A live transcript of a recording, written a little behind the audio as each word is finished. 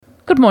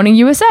Good Morning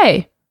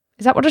USA.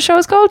 Is that what the show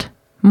is called?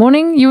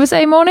 Morning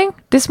USA Morning?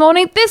 This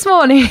morning? This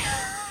morning!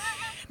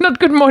 Not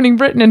Good Morning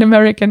Britain in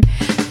American.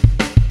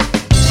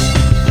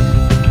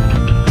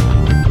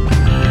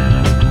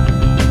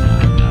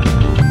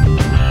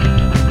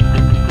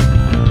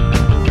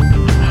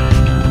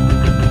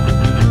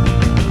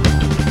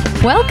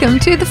 Welcome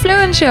to The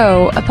Fluent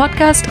Show, a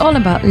podcast all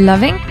about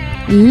loving,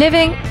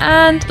 living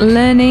and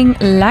learning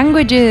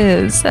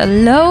languages.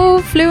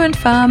 Hello, Fluent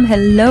Fam.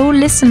 Hello,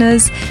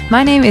 listeners.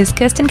 My name is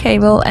Kirsten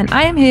Cable and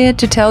I am here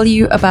to tell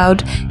you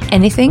about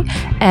anything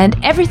and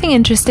everything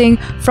interesting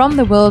from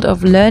the world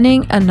of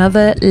learning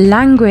another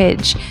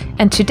language.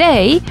 And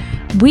today,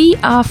 we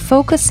are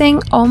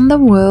focusing on the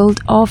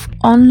world of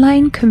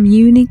online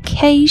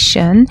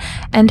communication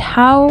and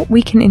how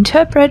we can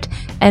interpret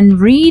and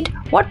read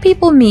what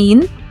people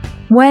mean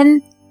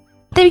when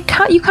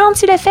you can't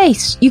see their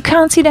face, you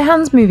can't see their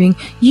hands moving,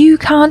 you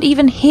can't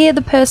even hear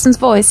the person's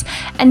voice,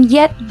 and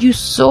yet you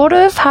sort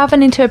of have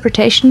an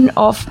interpretation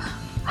of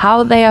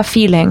how they are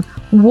feeling,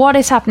 what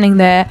is happening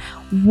there,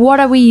 what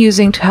are we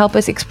using to help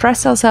us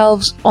express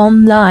ourselves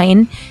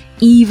online,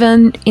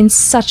 even in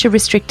such a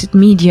restricted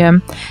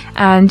medium.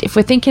 And if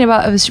we're thinking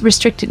about a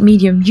restricted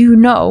medium, you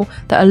know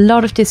that a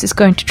lot of this is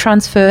going to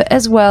transfer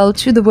as well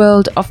to the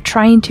world of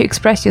trying to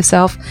express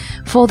yourself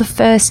for the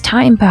first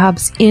time,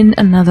 perhaps in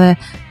another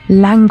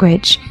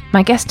language.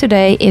 My guest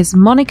today is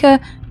Monica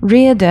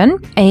Riordan,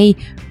 a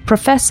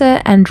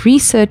professor and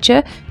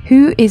researcher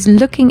who is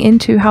looking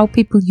into how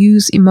people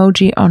use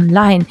emoji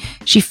online.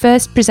 She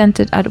first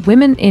presented at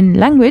Women in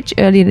Language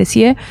earlier this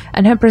year,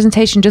 and her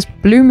presentation just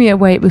blew me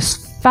away. It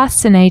was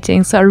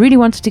fascinating. So I really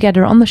wanted to get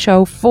her on the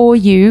show for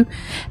you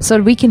so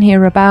that we can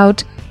hear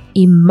about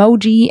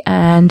emoji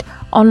and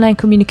online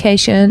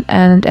communication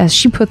and, as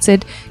she puts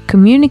it,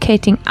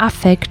 communicating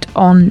affect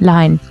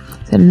online.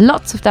 So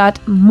lots of that,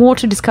 more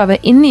to discover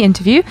in the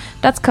interview.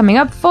 That's coming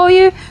up for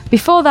you.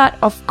 Before that,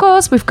 of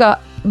course, we've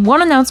got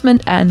one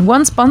announcement and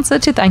one sponsor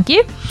to thank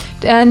you.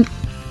 And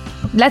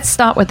let's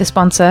start with the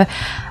sponsor.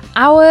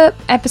 Our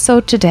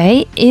episode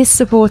today is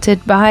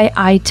supported by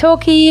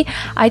italki.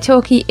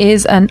 italki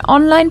is an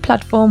online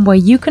platform where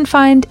you can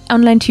find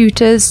online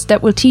tutors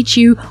that will teach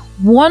you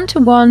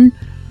one-to-one,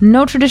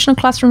 no traditional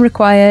classroom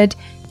required,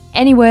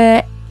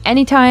 anywhere,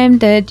 anytime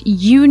that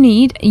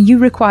you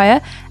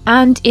require,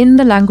 and in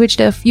the language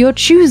of your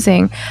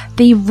choosing.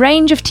 The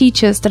range of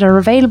teachers that are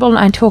available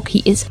on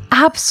italki is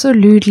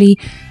absolutely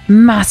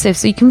massive,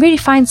 so you can really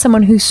find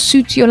someone who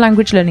suits your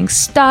language learning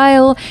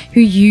style,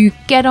 who you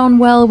get on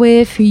well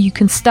with, who you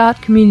can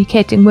start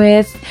communicating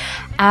with,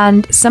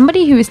 and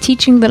somebody who is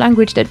teaching the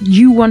language that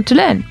you want to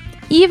learn,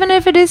 even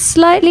if it is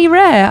slightly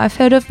rare. I've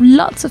heard of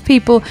lots of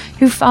people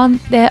who found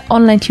their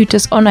online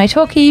tutors on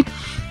italki.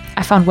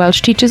 I found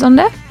Welsh teachers on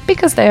there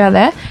because they are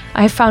there.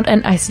 I found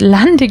an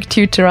Icelandic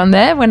tutor on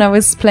there when I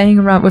was playing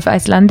around with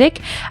Icelandic.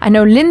 I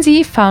know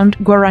Lindsay found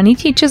Guarani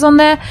teachers on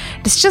there.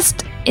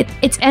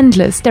 It's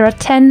endless. There are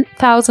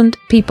 10,000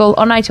 people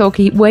on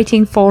italki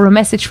waiting for a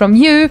message from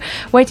you,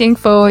 waiting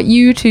for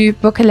you to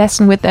book a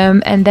lesson with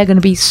them, and they're going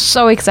to be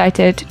so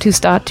excited to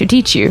start to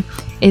teach you.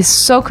 It's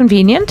so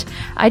convenient.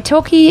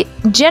 italki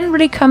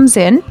generally comes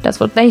in, that's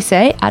what they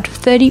say, at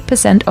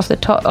 30% of the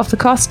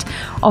cost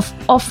of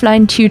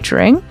offline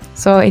tutoring.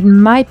 So it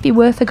might be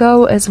worth a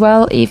go as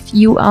well if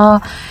you are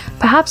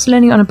perhaps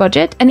learning on a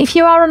budget. And if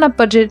you are on a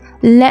budget,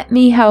 let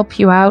me help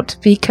you out,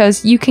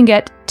 because you can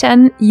get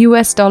 $10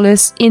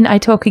 in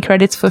italki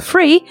credits for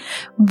free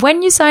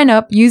when you sign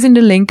up using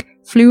the link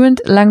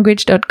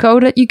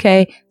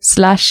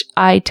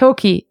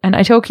fluentlanguage.co.uk/italki. And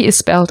italki is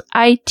spelled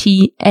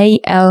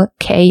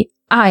ITALKI.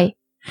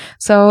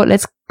 So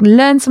let's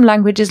learn some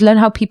languages, learn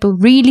how people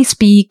really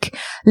speak,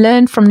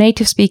 learn from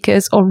native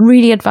speakers or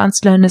really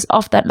advanced learners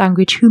of that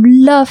language who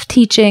love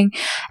teaching,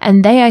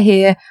 and they are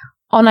here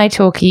on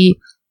italki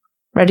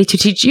ready to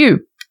teach you.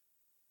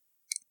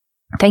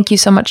 Thank you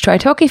so much to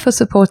italki for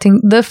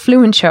supporting The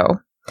Fluent Show.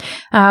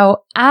 Now,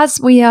 as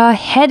we are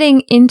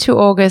heading into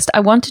August, I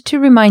wanted to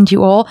remind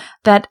you all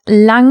that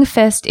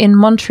Langfest in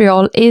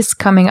Montreal is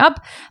coming up.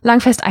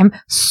 Langfest,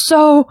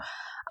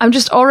 I'm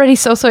just already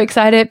so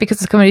excited because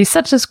there's going to be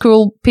such as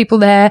cool people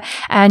there,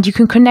 and you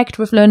can connect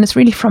with learners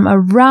really from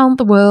around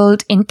the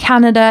world, in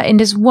Canada, in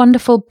this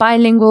wonderful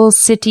bilingual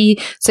city.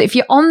 So if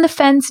you're on the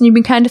fence and you've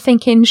been kind of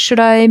thinking, should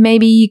I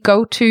maybe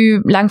go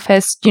to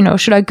Langfest?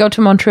 Should I go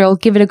to Montreal,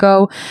 give it a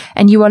go,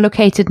 and you are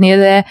located near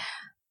there,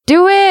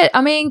 do it.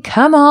 I mean,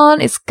 come on.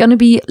 It's going to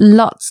be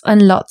lots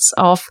and lots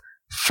of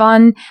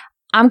fun.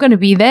 I'm going to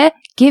be there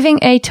giving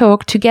a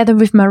talk together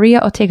with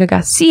Maria Ortega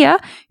Garcia,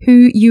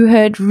 who you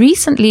heard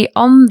recently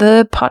on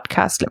the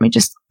podcast. Let me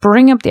just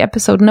bring up the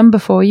episode number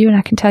for you, and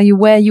I can tell you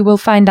where you will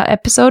find that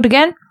episode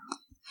again.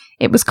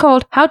 It was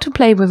called How to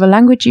Play with a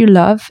Language You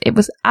Love. It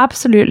was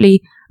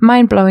absolutely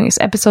mind-blowing. It's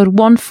episode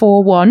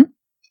 141.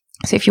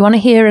 So if you want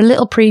to hear a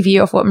little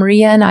preview of what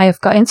Maria and I have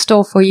got in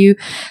store for you,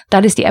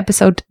 that is the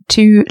episode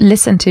to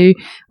listen to.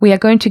 We are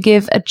going to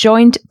give a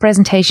joint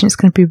presentation. It's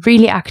going to be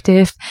really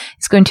active.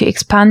 It's going to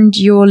expand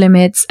your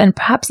limits and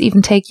perhaps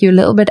even take you a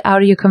little bit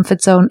out of your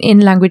comfort zone in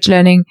language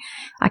learning.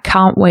 I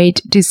can't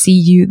wait to see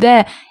you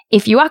there.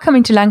 If you are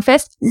coming to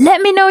Langfest,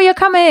 let me know you're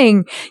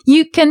coming.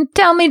 You can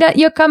tell me that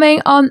you're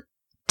coming on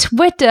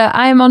Twitter.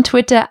 I am on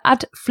Twitter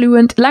at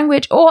Fluent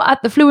Language or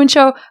at The Fluent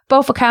Show,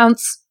 both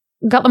accounts.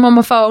 Got them on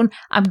my phone.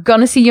 I'm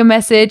gonna see your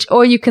message,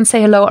 or you can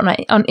say hello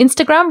on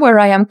Instagram, where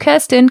I am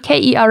Kerstin,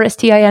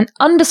 Kerstin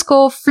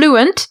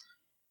 _fluent.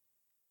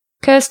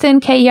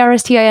 Kerstin,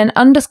 Kerstin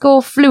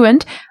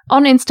 _fluent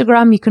on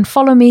Instagram. You can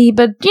follow me,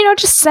 but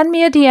just send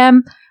me a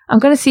DM. I'm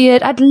gonna see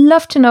it. I'd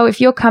love to know if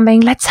you're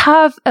coming. Let's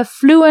have a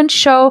Fluent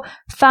Show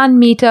fan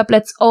meetup.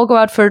 Let's all go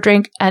out for a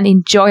drink and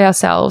enjoy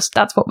ourselves.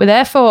 That's what we're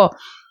there for.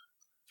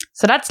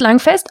 So that's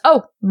Langfest.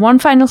 Oh, one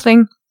final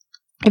thing.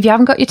 If you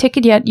haven't got your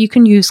ticket yet, you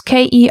can use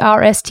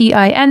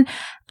KERSTIN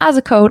as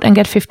a code and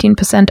get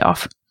 15%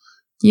 off.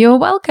 You're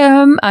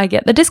welcome. I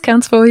get the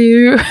discounts for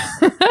you.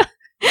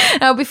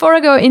 Now, before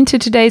I go into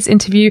today's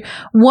interview,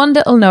 one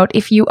little note.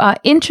 If you are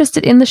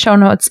interested in the show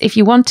notes, if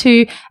you want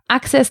to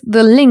access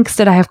the links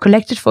that I have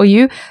collected for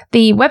you,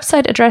 the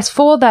website address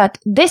for that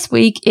this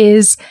week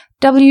is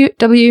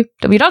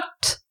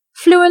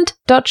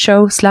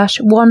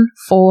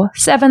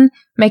www.fluent.show/147.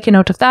 Make a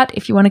note of that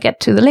if you want to get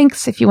to the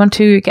links, if you want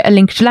to get a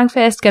link to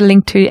Langfest, get a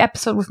link to the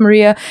episode with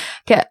Maria,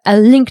 get a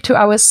link to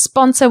our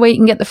sponsor where you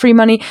can get the free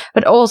money,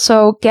 but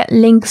also get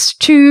links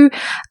to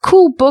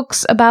cool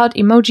books about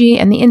emoji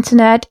and the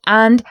internet,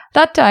 and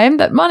that time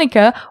that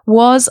Monica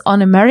was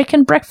on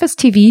American Breakfast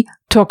TV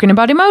talking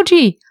about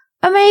emoji.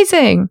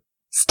 Amazing!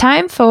 It's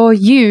time for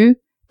you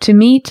to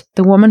meet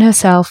the woman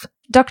herself,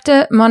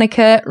 Dr.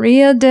 Monica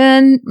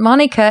Riordan.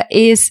 Monica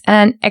is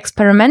an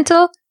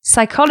experimental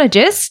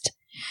psychologist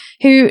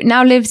who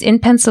now lives in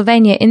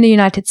Pennsylvania in the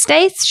United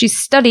States. She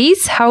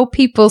studies how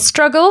people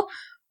struggle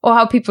or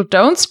how people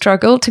don't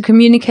struggle to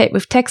communicate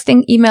with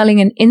texting, emailing,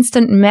 and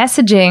instant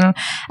messaging.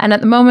 And at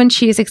the moment,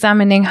 she is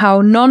examining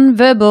how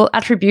non-verbal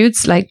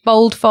attributes like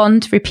bold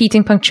font,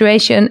 repeating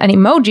punctuation, and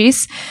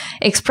emojis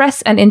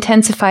express and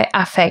intensify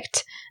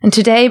affect. And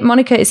today,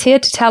 Monica is here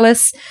to tell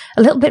us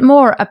a little bit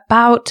more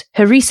about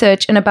her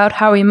research and about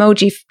how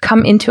emoji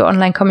come into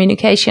online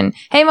communication.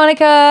 Hey,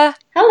 Monica.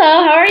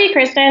 Hello. How are you,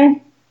 Kristen?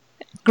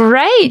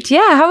 Great.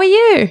 Yeah. How are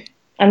you?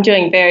 I'm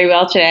doing very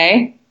well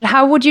today.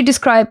 How would you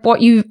describe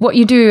what you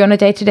do on a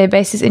day-to-day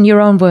basis in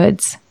your own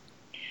words?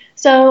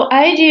 So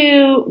I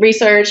do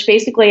research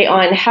basically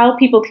on how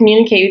people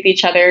communicate with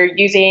each other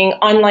using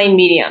online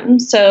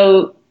mediums.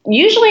 So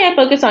usually I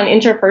focus on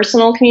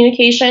interpersonal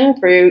communication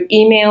through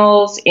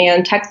emails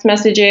and text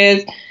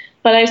messages,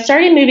 but I've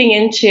started moving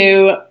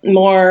into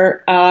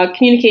more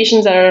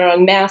communications that are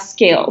on mass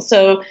scale.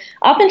 So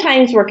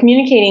oftentimes we're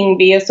communicating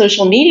via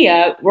social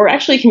media, we're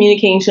actually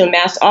communicating to a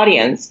mass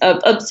audience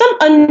of some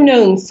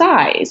unknown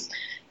size.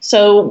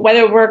 So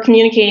whether we're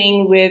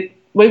communicating when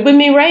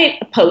we write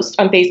a post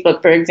on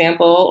Facebook, for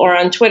example, or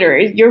on Twitter,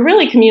 you're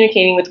really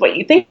communicating with what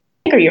you think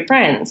are your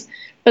friends.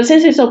 But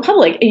since it's so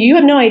public, you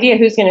have no idea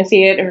who's going to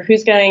see it or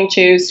who's going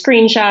to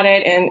screenshot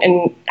it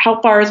and how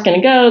far it's going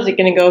to go. Is it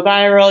going to go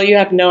viral? You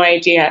have no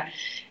idea.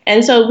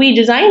 And so we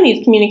design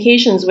these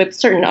communications with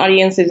certain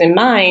audiences in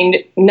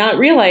mind, not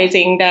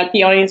realizing that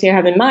the audience you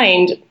have in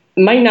mind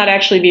might not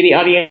actually be the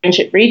audience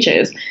it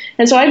reaches.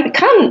 And so I've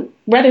become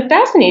rather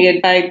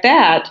fascinated by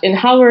that and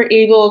how we're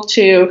able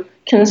to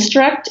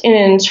construct and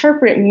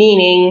interpret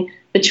meaning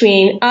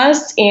between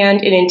us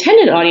and an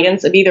intended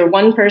audience of either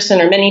one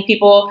person or many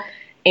people,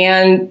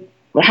 and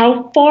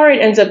how far it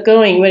ends up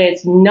going when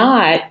it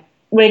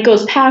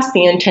goes past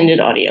the intended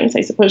audience,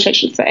 I suppose I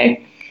should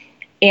say.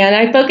 And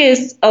I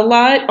focus a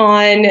lot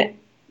on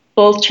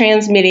both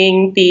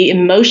transmitting the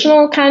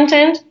emotional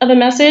content of a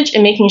message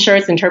and making sure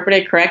it's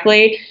interpreted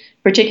correctly,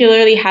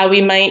 particularly how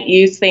we might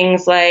use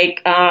things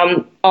like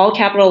all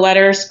capital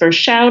letters for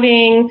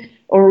shouting,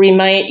 or we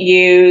might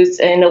use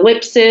an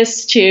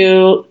ellipsis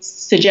to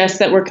suggest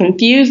that we're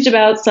confused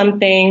about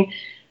something,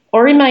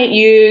 or we might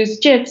use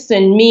GIFs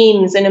and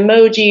memes and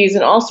emojis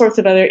and all sorts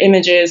of other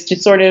images to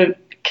sort of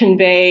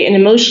convey an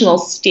emotional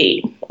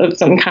state of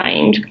some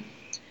kind.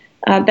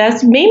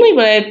 That's mainly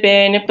what I've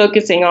been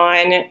focusing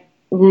on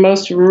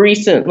most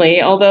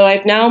recently, although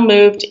I've now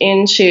moved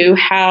into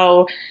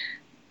how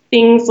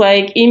things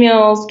like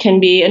emails can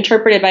be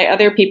interpreted by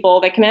other people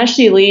that can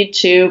actually lead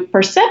to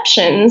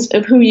perceptions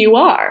of who you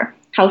are,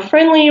 how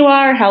friendly you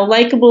are, how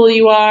likable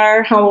you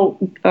are, how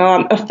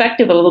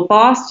effective of a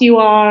boss you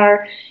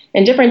are,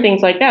 and different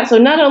things like that. So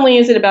not only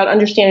is it about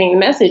understanding the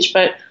message,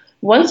 but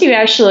once you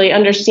actually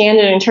understand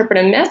and interpret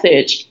a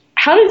message,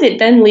 how does it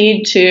then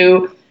lead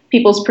to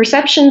people's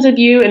perceptions of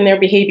you and their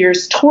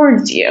behaviors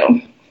towards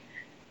you?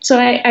 So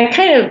I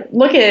kind of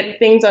look at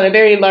things on a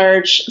very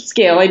large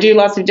scale. I do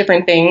lots of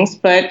different things,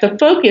 but the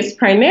focus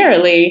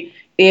primarily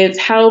is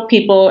how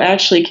people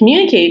actually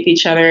communicate with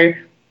each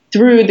other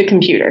through the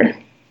computer.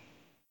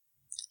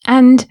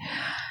 And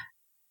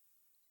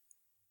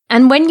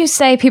And when you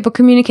say people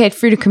communicate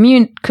through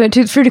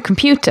through the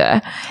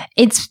computer,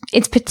 it's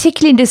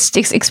particularly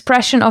this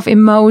expression of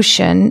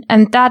emotion,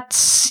 and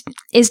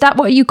is that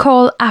what you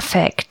call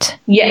affect?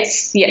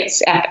 Yes,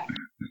 affect.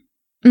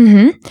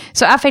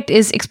 So affect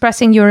is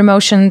expressing your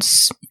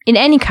emotions in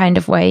any kind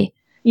of way.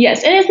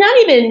 Yes, and it's not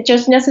even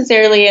just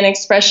necessarily an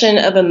expression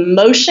of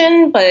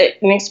emotion, but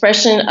an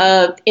expression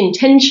of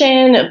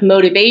intention, of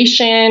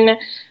motivation,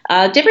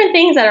 different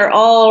things that are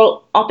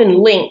all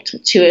often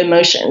linked to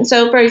emotion.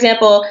 So, for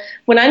example,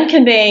 when I'm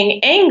conveying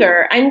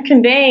anger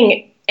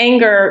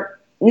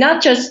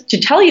not just to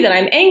tell you that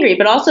I'm angry,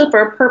 but also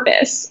for a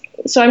purpose.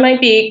 So I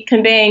might be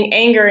conveying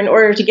anger in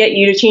order to get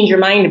you to change your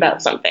mind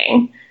about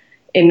something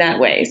in that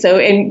way. So,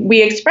 and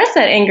we express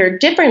that anger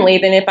differently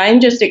than if I'm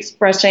just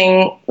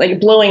expressing, like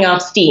blowing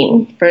off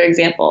steam, for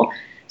example.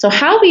 So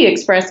how we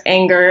express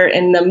anger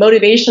and the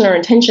motivation or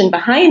intention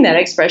behind that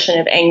expression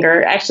of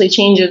anger actually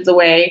changes the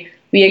way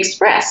we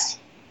express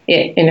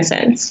it, in a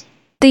sense.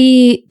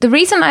 The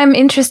reason I'm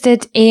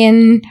interested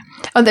in,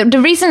 or the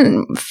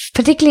reason,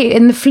 particularly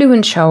in the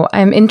Fluent Show,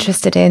 I'm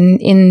interested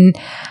in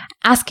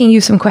asking you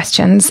some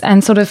questions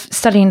and sort of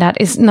studying that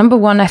is, number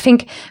one, I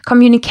think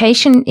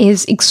communication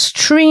is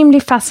extremely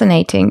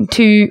fascinating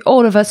to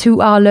all of us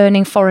who are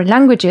learning foreign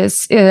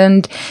languages,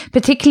 and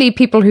particularly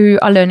people who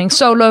are learning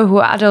solo, who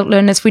are adult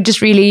learners. We're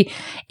just really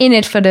in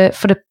it for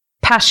the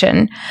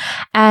passion.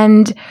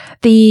 And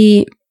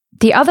the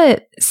other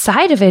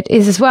side of it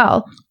is as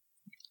well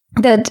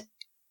that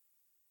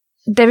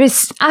there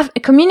is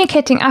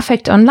communicating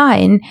affect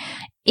online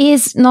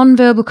is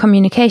nonverbal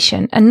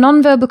communication, and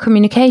nonverbal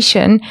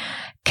communication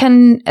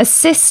can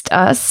assist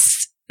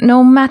us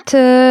no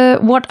matter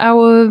what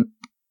our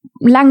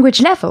language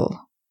level,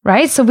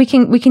 right? So we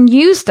can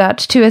use that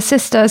to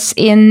assist us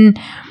in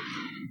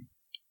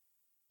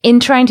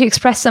trying to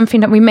express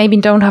something that we maybe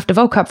don't have the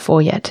vocab for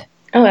yet.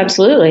 Oh,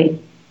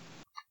 absolutely.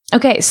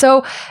 Okay,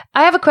 so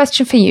I have a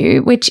question for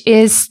you, which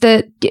is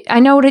that I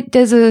know that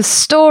there's a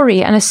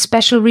story and a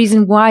special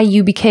reason why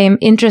you became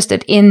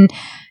interested in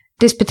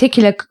this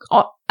particular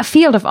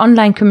field of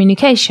online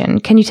communication.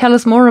 Can you tell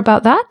us more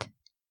about that?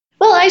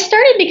 Well, I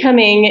started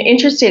becoming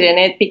interested in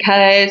it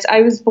because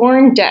I was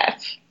born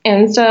deaf.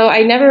 And so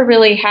I never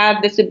really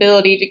had this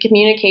ability to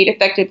communicate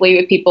effectively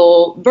with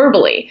people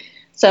verbally.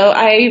 So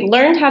I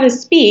learned how to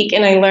speak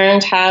and I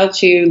learned how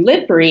to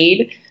lip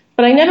read,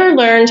 but I never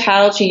learned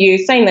how to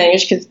use sign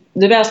language because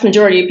the vast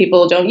majority of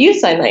people don't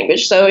use sign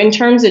language. So in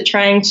terms of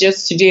trying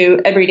just to do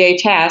everyday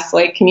tasks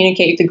like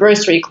communicate with the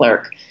grocery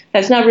clerk,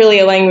 that's not really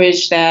a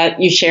language that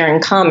you share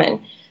in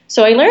common.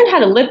 So I learned how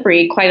to lip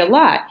read quite a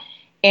lot.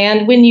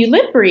 And when you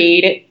lip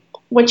read,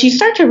 what you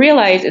start to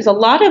realize is a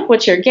lot of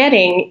what you're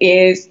getting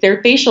is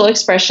their facial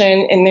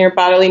expression and their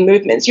bodily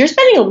movements. You're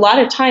spending a lot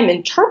of time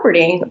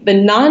interpreting the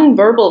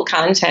nonverbal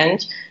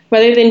content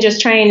rather than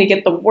just trying to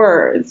get the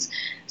words.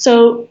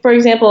 So, for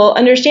example,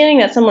 understanding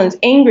that someone's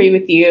angry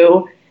with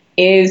you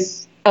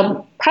is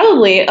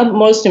probably of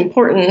most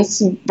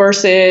importance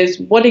versus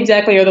what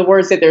exactly are the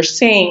words that they're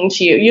saying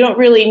to you. You don't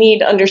really need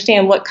to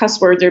understand what cuss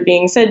words are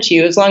being said to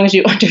you as long as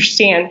you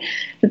understand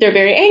that they're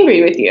very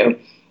angry with you.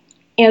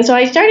 And so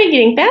I started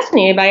getting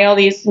fascinated by all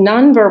these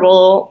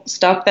nonverbal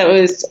stuff that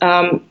was,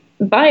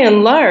 by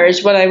and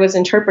large, what I was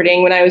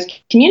interpreting when I was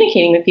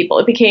communicating with people.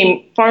 It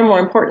became far more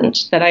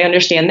important that I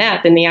understand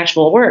that than the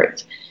actual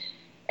words.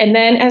 And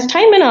then as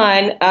time went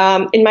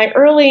on, in my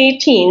early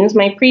teens,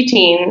 my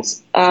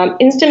preteens,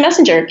 Instant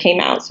Messenger came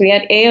out. So we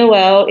had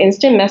AOL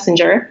Instant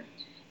Messenger,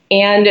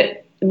 and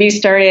we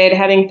started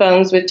having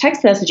phones with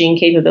text messaging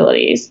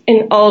capabilities.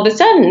 And all of a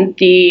sudden,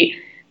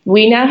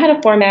 we now had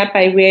a format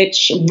by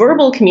which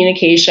verbal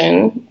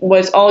communication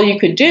was all you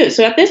could do.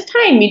 So at this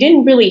time, you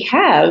didn't really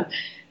have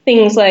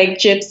things like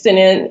GIFs and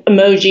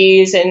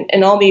emojis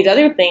and all these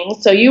other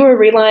things. So you were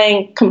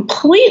relying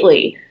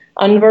completely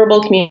on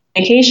verbal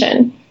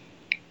communication.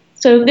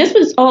 So this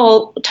was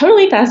all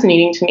totally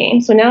fascinating to me.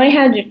 So now I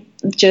had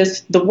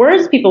just the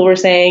words people were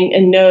saying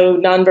and no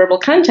nonverbal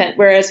content,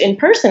 whereas in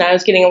person I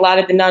was getting a lot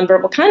of the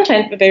nonverbal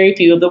content but very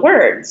few of the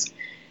words.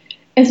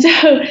 And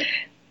so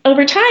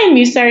over time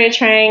we started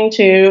trying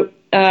to,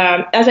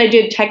 as I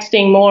did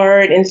texting more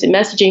and instant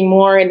messaging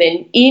more, and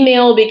then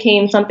email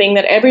became something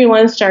that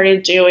everyone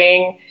started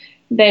doing,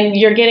 then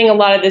you're getting a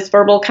lot of this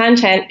verbal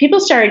content. People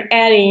started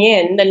adding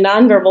in the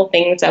nonverbal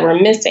things that were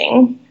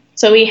missing.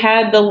 So we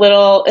had the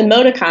little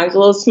emoticons, the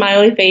little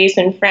smiley face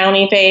and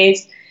frowny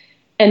face,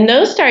 and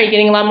those started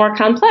getting a lot more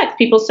complex.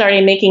 People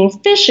started making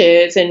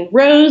fishes and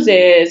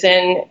roses,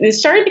 and it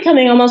started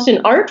becoming almost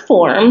an art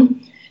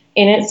form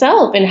in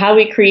itself, and how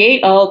we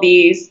create all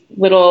these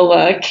little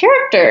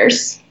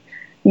characters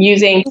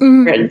using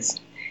words.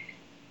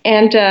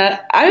 And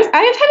I was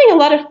having a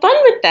lot of fun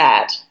with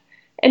that.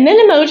 And then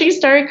emojis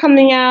started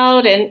coming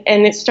out, and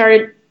it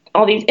started,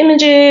 all these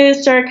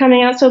images started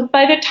coming out. So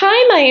by the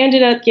time I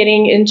ended up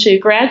getting into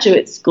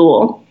graduate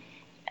school,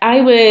 I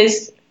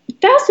was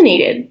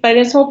fascinated by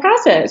this whole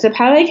process of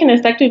how I can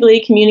effectively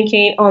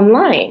communicate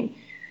online.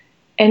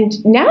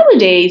 And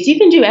nowadays, you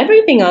can do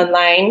everything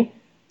online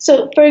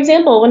So, for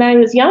example, when I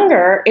was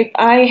younger, if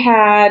I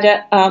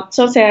had,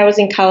 so say I was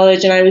in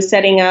college and I was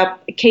setting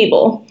up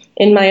cable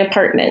in my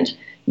apartment,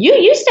 you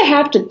used to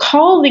have to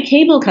call the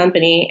cable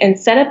company and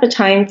set up a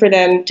time for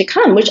them to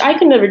come, which I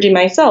could never do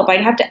myself. I'd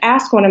have to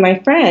ask one of my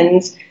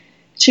friends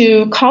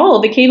to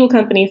call the cable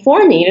company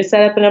for me to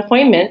set up an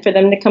appointment for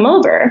them to come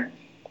over.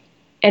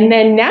 And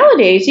then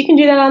nowadays, you can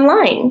do that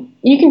online.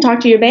 You can talk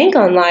to your bank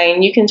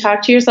online. You can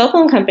talk to your cell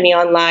phone company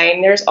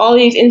online. There's all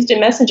these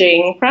instant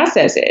messaging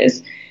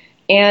processes.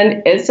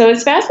 And so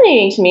it's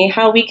fascinating to me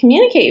how we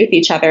communicate with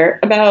each other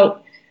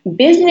about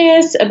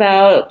business,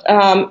 about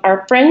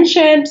our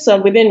friendships,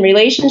 within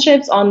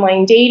relationships,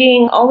 online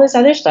dating, all this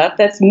other stuff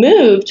that's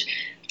moved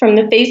from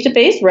the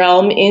face-to-face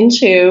realm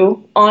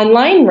into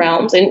online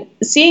realms. And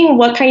seeing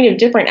what kind of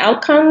different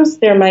outcomes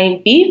there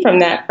might be from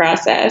that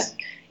process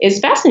is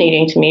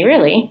fascinating to me,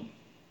 really.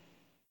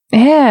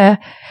 Yeah.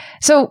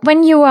 So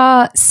when you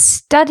are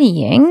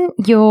studying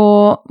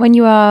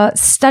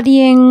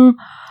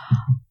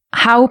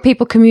how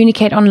people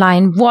communicate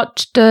online,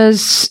 what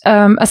does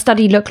a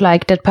study look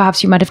like that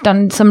perhaps you might have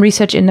done some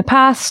research in the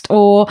past,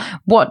 or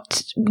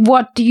what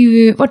do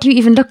you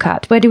even look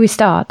at? Where do we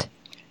start?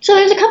 So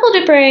there's a couple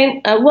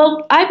different, I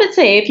would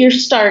say if you're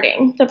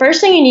starting, the first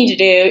thing you need to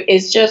do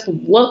is just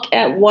look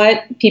at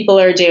what people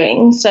are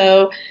doing.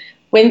 So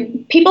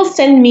when people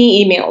send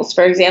me emails,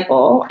 for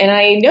example, and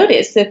I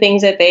notice the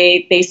things that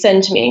they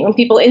send to me, when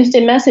people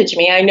instant message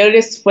me, I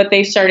notice what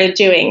they started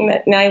doing,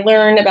 and I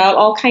learn about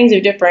all kinds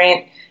of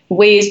different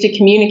ways to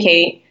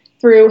communicate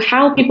through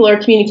how people are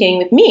communicating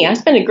with me. I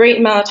spend a great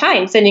amount of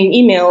time sending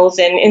emails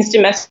and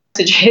instant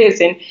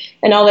messages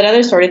and all that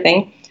other sort of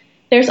thing.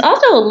 There's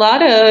also a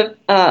lot of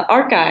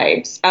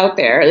archives out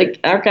there, like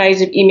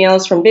archives of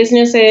emails from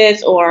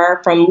businesses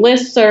or from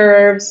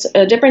listservs,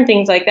 different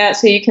things like that.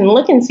 So you can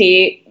look and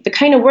see the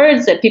kind of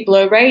words that people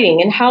are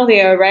writing and how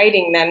they are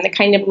writing them, the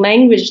kind of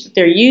language that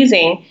they're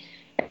using.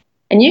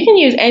 And you can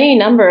use any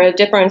number of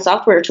different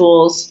software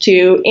tools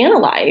to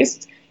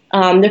analyze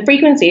the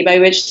frequency by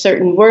which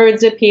certain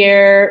words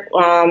appear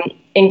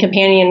in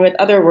companion with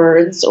other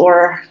words,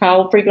 or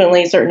how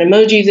frequently certain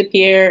emojis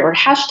appear, or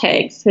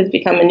hashtags has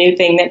become a new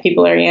thing that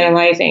people are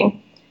analyzing.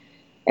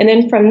 And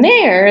then from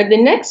there, the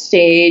next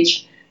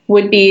stage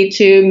would be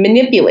to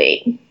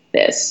manipulate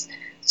this.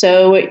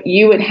 So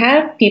you would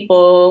have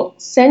people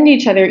send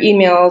each other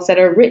emails that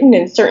are written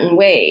in certain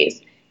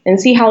ways and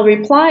see how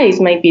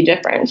replies might be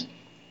different.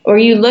 Or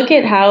you look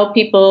at how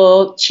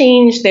people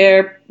change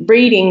their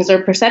ratings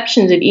or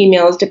perceptions of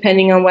emails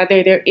depending on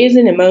whether there is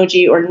an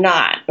emoji or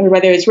not, or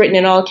whether it's written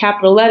in all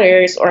capital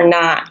letters or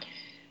not.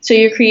 So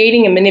you're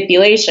creating a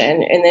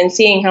manipulation and then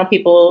seeing how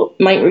people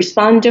might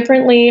respond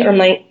differently or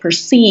might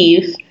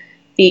perceive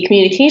the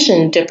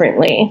communication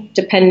differently,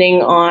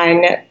 depending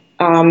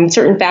on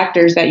certain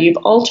factors that you've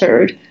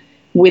altered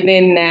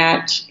within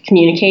that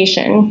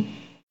communication.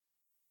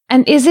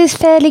 And is this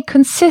fairly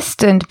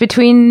consistent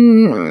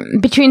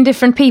between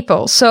different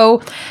people?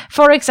 So,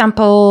 for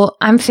example,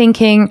 I'm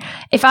thinking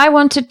if I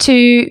wanted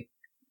to,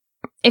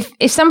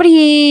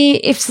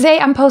 if say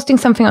I'm posting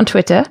something on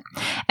Twitter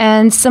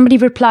and somebody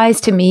replies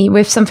to me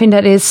with something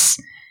that is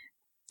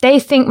they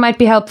think might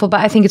be helpful, but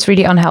I think it's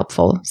really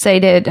unhelpful. Say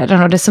that, I don't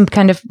know, there's some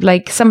kind of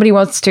like somebody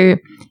wants to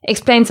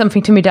explain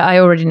something to me that I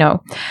already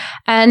know.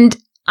 And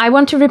I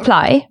want to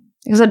reply,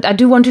 because I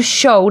do want to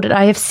show that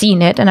I have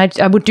seen it, and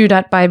I would do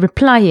that by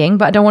replying,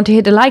 but I don't want to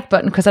hit the like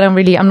button because I'm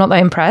not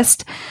that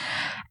impressed.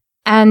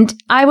 And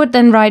I would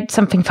then write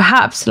something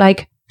perhaps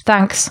like,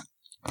 thanks.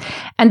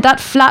 And that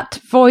flat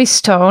voice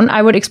tone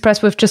I would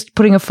express with just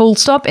putting a full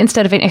stop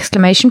instead of an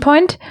exclamation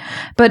point.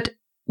 But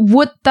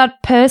would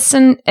that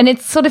person, and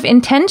it's sort of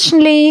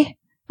intentionally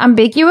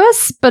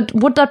ambiguous, but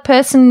would that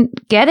person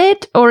get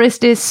it? Or is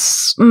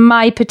this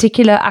my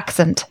particular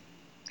accent?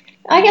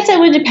 I guess it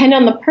would depend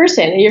on the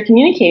person that you're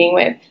communicating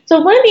with. So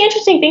one of the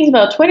interesting things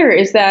about Twitter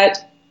is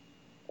that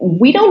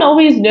we don't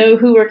always know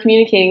who we're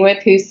communicating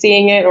with, who's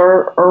seeing it,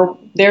 or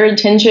their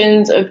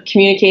intentions of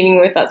communicating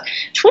with us.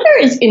 Twitter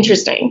is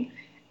interesting,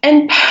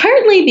 and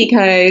partly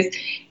because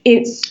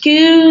it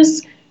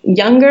skews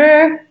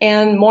younger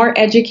and more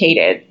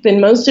educated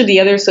than most of the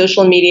other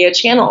social media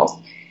channels.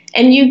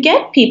 And you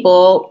get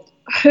people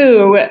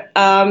who,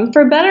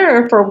 for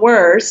better or for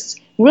worse,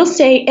 will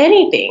say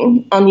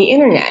anything on the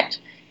internet.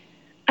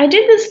 I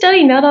did this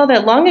study not all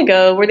that long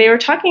ago where they were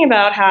talking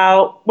about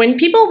how when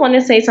people want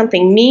to say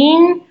something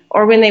mean,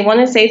 or when they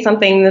want to say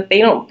something that they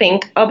don't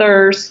think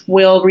others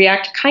will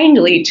react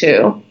kindly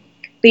to,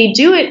 they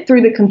do it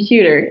through the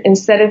computer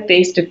instead of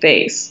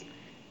face-to-face.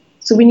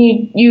 So when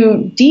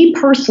you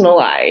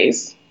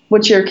depersonalize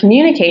what you're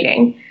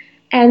communicating,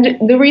 and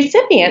the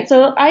recipient,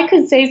 so I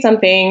could say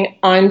something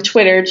on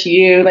Twitter to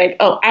you like,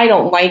 oh, I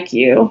don't like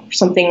you, or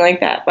something like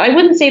that. But I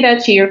wouldn't say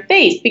that to your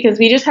face because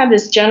we just have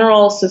this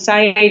general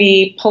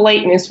society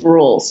politeness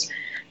rules.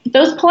 But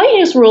those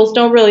politeness rules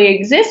don't really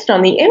exist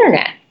on the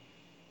internet.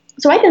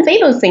 So I can say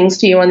those things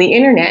to you on the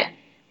internet,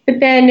 but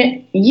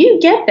then you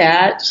get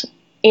that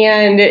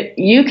and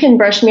you can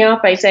brush me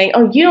off by saying,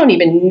 oh, you don't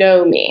even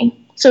know me.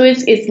 So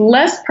it's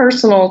less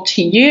personal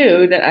to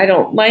you that I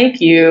don't like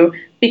you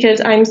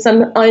because I'm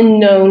some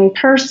unknown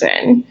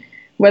person,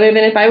 rather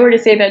than if I were to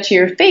say that to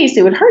your face,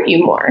 it would hurt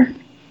you more.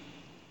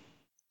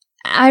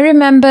 I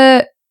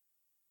remember,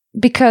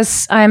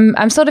 because I'm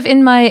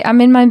in my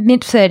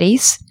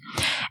mid-30s,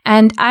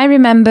 and I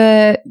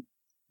remember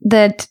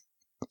that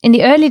in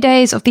the early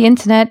days of the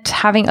internet,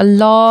 having a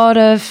lot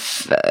of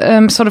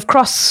sort of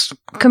cross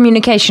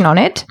communication on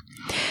it.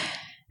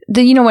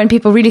 When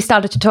people really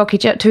started to talk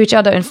to each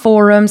other in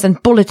forums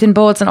and bulletin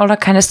boards and all that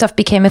kind of stuff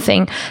became a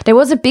thing, there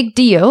was a big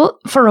deal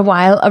for a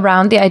while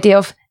around the idea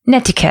of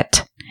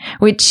netiquette,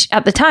 which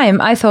at the time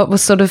I thought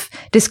was sort of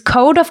this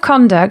code of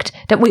conduct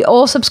that we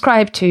all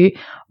subscribe to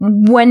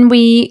when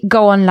we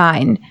go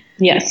online.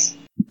 Yes.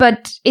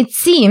 But it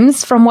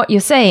seems from what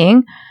you're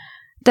saying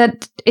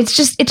that it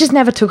just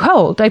never took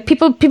hold. Like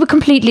people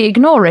completely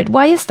ignore it.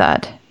 Why is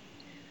that?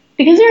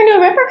 Because there are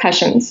no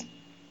repercussions.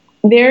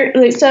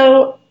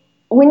 So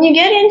when you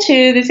get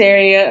into this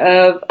area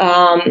of,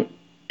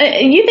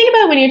 you think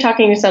about when you're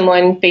talking to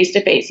someone face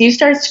to face, you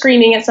start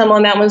screaming at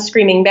someone, that one's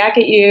screaming back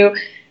at you,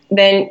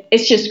 then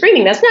it's just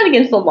screaming. That's not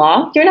against the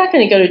law. You're not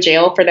going to go to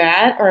jail for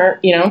that, or,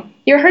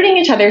 you're hurting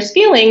each other's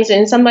feelings,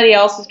 and somebody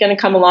else is going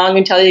to come along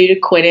and tell you to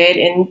quit it,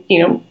 and,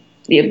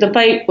 the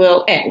fight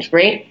will end,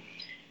 right?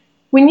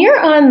 When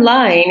you're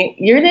online,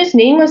 you're this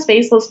nameless,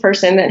 faceless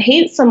person that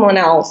hates someone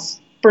else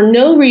for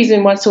no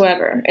reason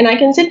whatsoever. And I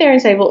can sit there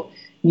and say, well,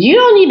 you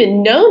don't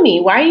even know me.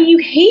 Why do you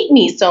hate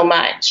me so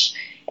much?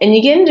 And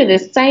you get into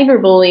this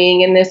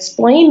cyberbullying and this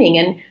blaming,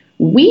 and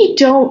we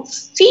don't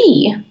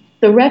see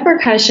the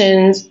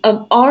repercussions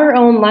of our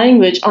own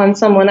language on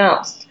someone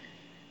else.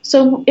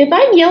 So if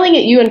I'm yelling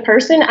at you in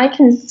person, I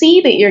can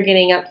see that you're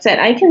getting upset.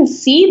 I can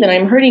see that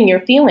I'm hurting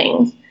your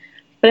feelings.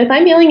 But if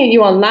I'm yelling at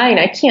you online,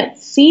 I can't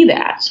see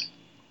that.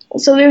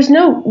 So there's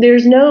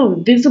no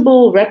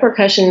visible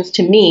repercussions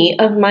to me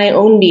of my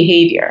own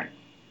behavior.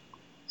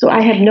 So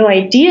I have no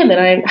idea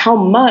how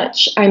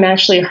much I'm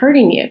actually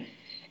hurting you.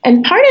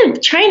 And part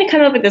of trying to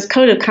come up with this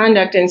code of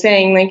conduct and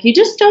saying, like, you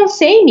just don't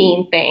say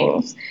mean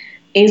things,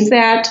 is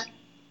that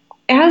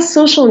as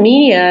social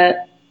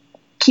media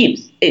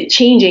keeps it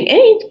changing,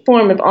 any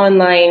form of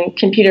online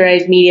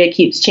computerized media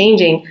keeps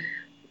changing,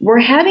 we're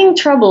having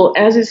trouble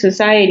as a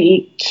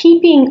society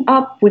keeping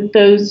up with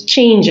those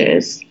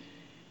changes.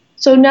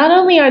 So not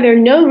only are there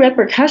no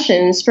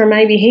repercussions for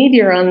my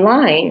behavior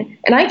online,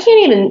 and I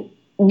can't even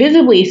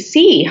visibly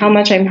see how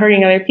much I'm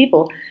hurting other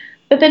people,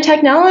 but the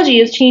technology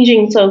is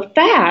changing so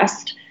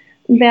fast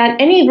that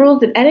any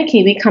rules of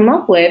etiquette we come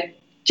up with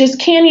just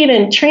can't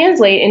even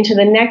translate into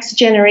the next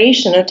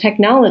generation of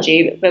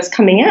technology that's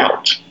coming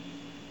out.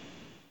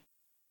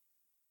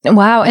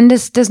 Wow, and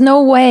there's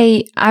no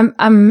way.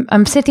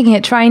 I'm sitting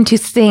here trying to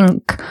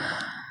think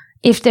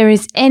if there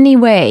is any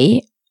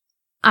way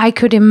I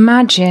could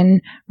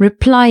imagine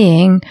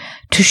replying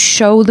to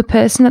show the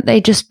person that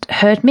they just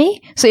hurt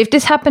me. So if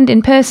this happened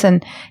in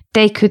person,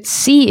 they could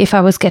see if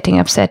I was getting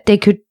upset. They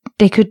could,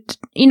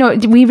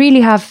 we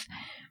really have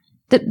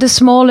the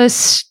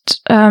smallest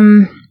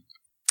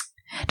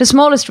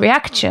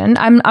reaction.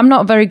 I'm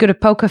not very good at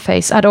poker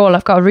face at all.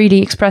 I've got a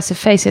really expressive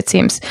face, it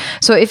seems.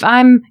 So if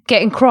I'm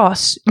getting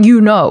cross,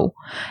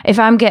 if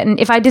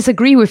I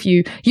disagree with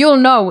you, you'll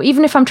know.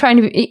 Even if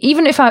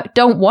I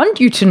don't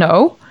want you to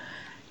know,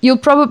 you'll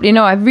probably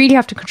know. I really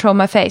have to control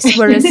my face.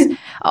 Whereas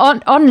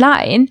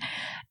online,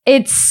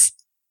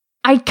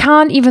 I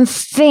can't even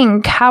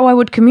think how I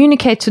would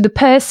communicate to the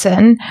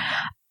person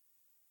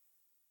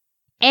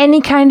any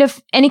kind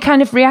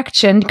of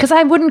reaction, because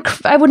I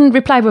wouldn't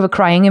reply with a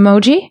crying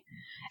emoji,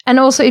 and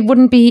also it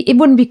wouldn't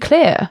be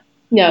clear.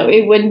 No,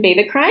 it wouldn't be.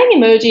 The crying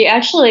emoji,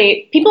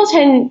 actually, people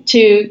tend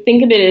to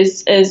think of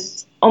it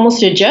as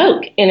almost a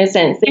joke in a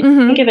sense. They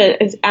think of it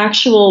as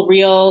actual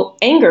real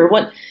anger.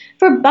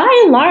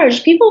 By and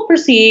large, people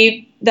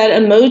perceive that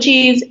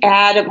emojis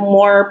add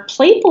more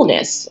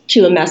playfulness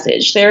to a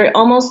message. They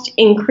almost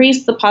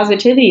increase the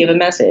positivity of a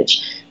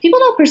message. People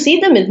don't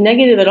perceive them as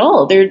negative at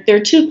all.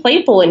 They're too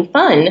playful and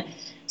fun.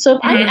 So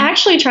if I'm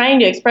actually trying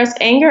to express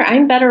anger,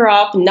 I'm better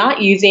off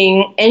not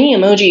using any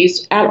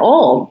emojis at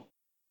all.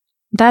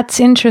 That's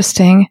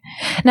interesting.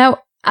 Now,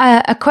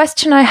 a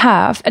question I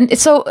have, and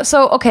so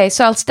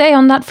I'll stay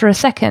on that for a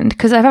second,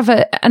 because I have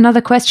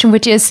another question,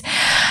 which is,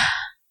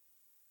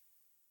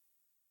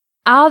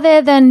 are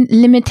there then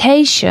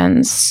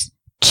limitations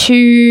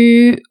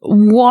to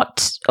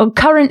what, or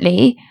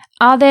currently,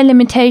 are there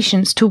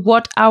limitations to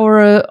what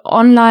our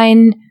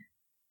online,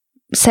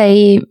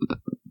 say,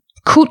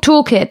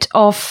 toolkit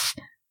of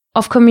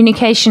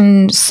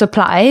communication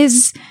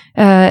supplies?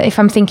 If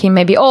I'm thinking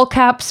maybe all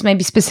caps,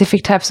 maybe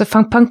specific types of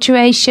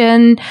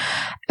punctuation,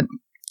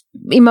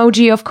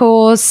 emoji, of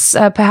course,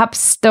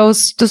 perhaps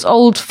those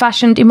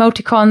old-fashioned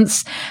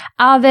emoticons.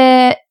 Are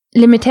there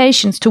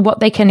limitations to what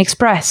they can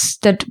express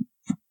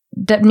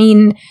that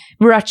mean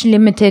we're actually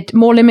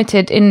more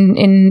limited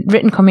in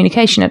written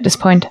communication at this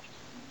point?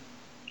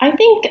 I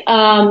think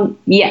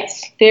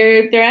yes,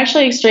 they're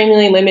actually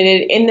extremely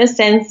limited in the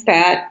sense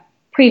that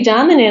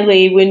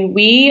predominantly when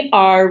we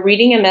are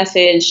reading a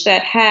message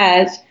that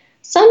has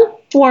some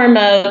form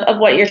of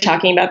what you're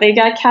talking about. They've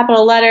got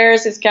capital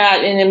letters, it's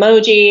got an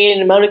emoji,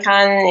 an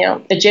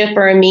emoticon, a GIF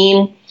or a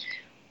meme.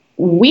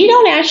 We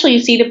don't actually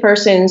see the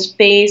person's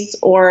face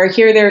or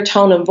hear their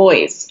tone of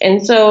voice.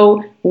 And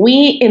so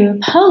we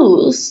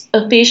impose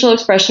a facial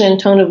expression and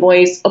tone of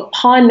voice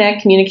upon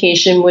that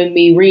communication when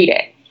we read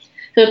it.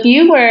 So if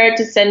you were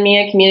to send me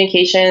a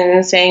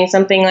communication saying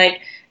something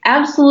like,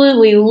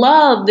 absolutely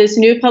love this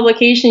new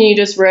publication you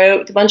just wrote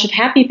with a bunch of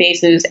happy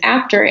faces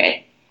after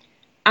it,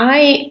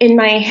 I, in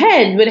my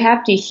head, would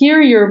have to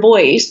hear your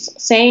voice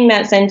saying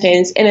that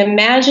sentence and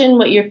imagine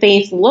what your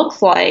face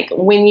looks like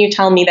when you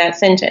tell me that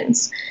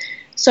sentence.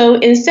 So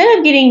instead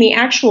of getting the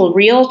actual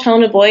real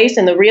tone of voice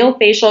and the real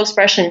facial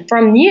expression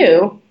from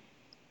you,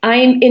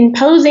 I'm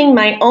imposing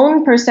my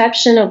own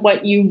perception of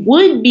what you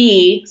would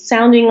be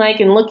sounding like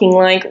and looking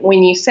like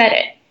when you said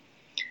it.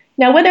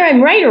 Now, whether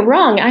I'm right or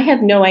wrong, I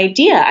have no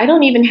idea. I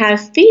don't even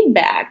have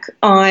feedback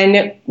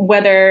on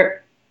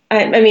whether,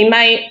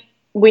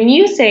 when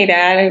you say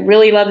that, I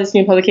really love this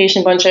new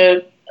publication, a bunch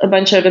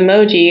of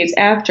emojis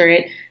after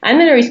it, I'm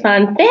going to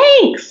respond,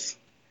 thanks.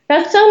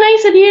 That's so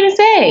nice of you to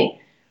say.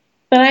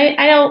 But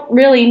I don't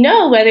really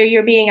know whether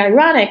you're being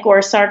ironic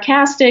or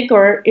sarcastic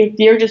or if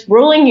you're just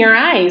rolling your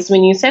eyes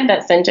when you said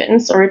that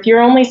sentence or if you're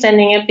only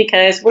sending it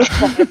because we're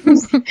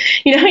friends.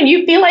 And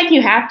you feel like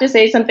you have to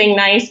say something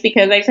nice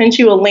because I sent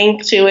you a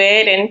link to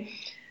it. And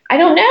I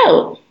don't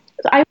know.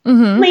 I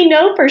only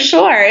know for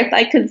sure if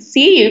I could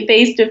see you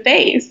face to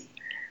face.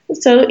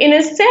 So in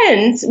a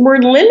sense, we're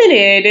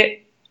limited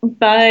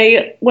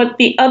by what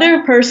the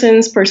other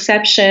person's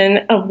perception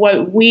of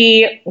what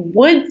we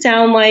would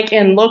sound like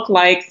and look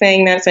like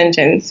saying that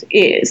sentence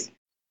is.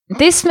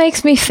 This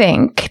makes me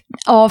think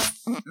of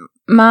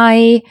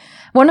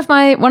one of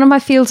my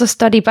fields of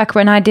study back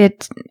when I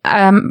did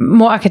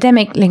more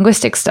academic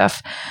linguistic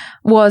stuff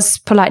was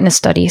politeness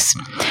studies,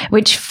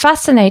 which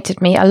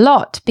fascinated me a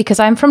lot because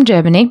I'm from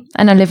Germany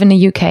and I live in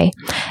the UK,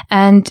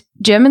 and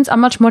Germans are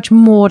much, much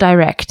more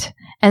direct.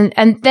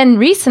 And then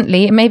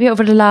recently, maybe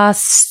over the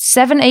last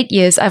 7-8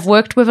 years, I've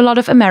worked with a lot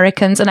of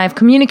Americans and I've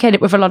communicated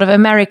with a lot of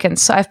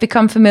Americans. So I've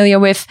become familiar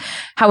with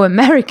how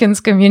Americans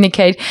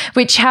communicate,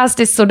 which has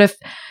this sort of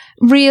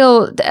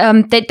real,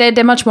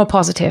 they're much more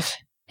positive.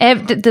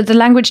 The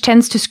language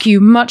tends to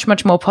skew much,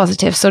 much more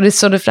positive. So this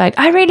sort of like,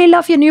 I really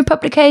love your new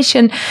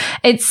publication.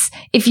 It's,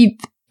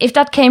 if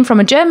that came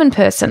from a German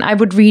person, I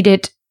would read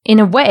it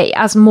in a way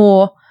as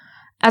more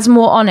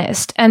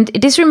honest. And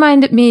this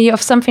reminded me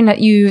of something that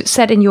you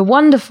said in your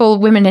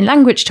wonderful Women in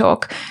Language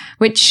talk,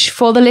 which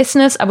for the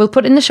listeners, I will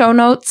put in the show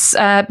notes,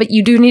 but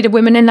you do need a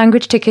Women in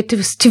Language ticket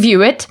to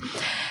view it.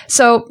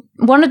 So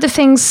one of the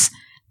things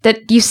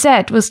that you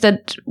said was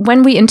that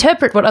when we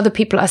interpret what other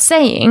people are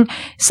saying,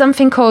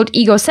 something called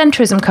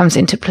egocentrism comes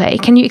into play.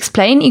 Can you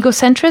explain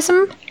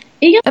egocentrism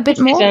a bit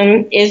more?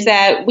 Is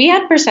that we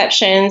have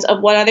perceptions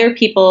of what other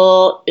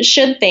people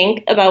should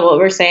think about what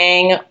we're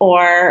saying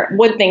or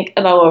would think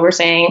about what we're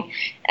saying.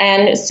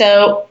 And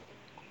so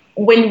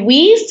when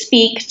we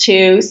speak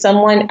to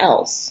someone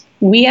else,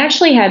 we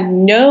actually have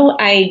no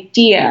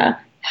idea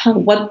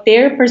what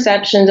their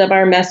perceptions of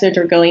our message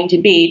are going to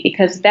be,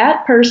 because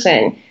that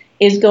person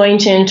is going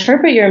to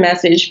interpret your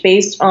message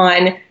based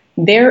on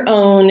their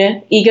own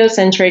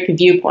egocentric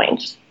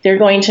viewpoint. They're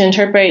going to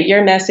interpret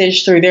your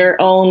message through their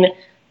own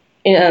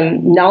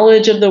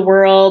knowledge of the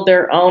world,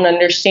 their own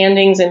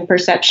understandings and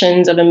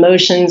perceptions of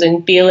emotions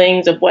and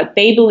feelings of what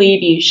they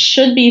believe you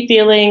should be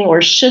feeling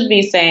or should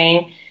be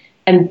saying.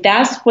 And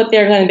that's what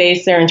they're going to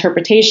base their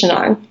interpretation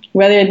on,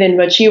 rather than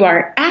what you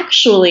are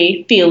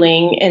actually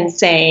feeling and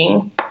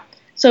saying.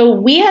 So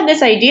we have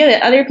this idea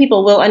that other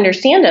people will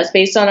understand us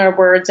based on our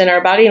words and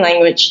our body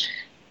language.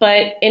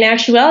 But in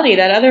actuality,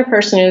 that other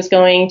person is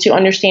going to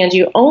understand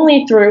you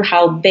only through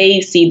how they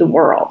see the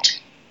world.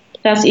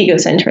 That's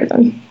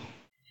egocentrism.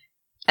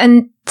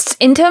 And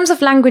in terms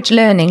of language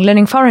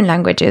learning foreign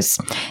languages,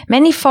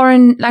 many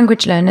foreign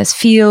language learners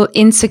feel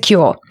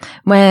insecure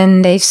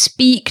when they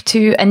speak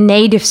to a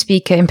native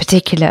speaker in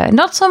particular.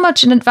 Not so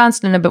much an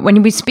advanced learner, but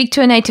when we speak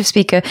to a native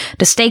speaker,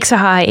 the stakes are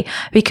high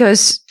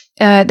because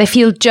they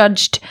feel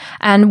judged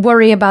and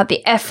worry about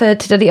the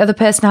effort that the other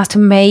person has to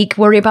make,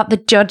 worry about the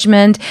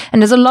judgment.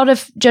 And there's a lot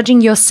of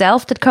judging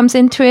yourself that comes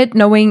into it,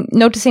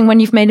 noticing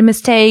when you've made a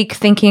mistake,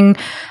 thinking,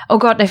 oh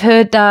God, I've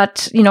heard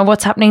that,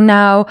 what's happening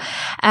now?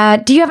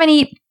 Do you have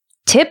any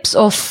tips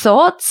or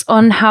thoughts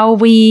on how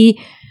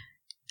we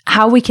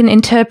can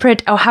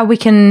interpret or how we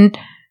can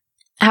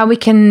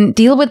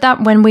deal with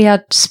that when we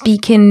are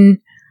speaking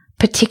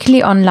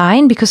particularly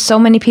online, because so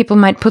many people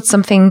might put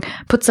something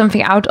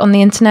out on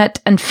the internet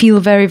and feel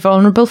very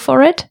vulnerable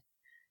for it?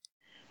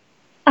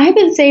 I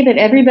would say that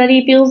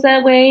everybody feels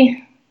that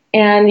way,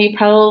 and you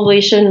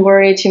probably shouldn't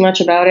worry too much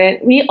about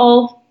it. We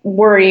all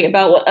worry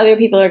about what other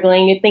people are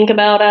going to think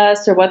about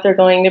us, or what they're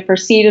going to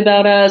perceive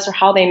about us, or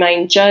how they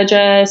might judge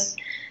us,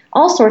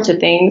 all sorts of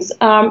things.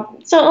 So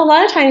a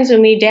lot of times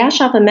when we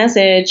dash off a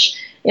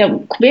message,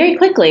 very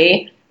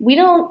quickly, we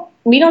don't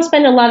we don't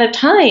spend a lot of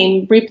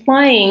time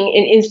replying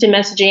in instant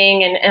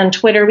messaging and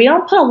Twitter. We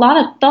don't put a lot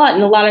of thought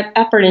and a lot of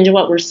effort into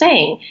what we're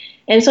saying.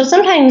 And so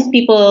sometimes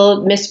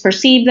people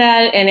misperceive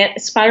that and it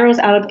spirals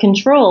out of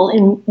control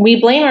and we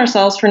blame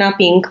ourselves for not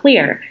being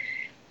clear.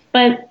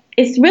 But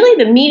it's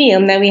really the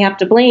medium that we have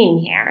to blame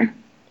here.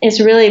 It's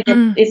really,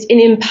 it's an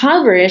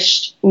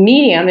impoverished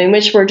medium in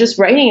which we're just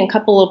writing a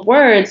couple of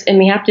words and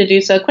we have to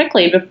do so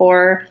quickly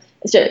before,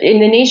 in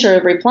the nature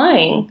of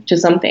replying to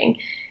something.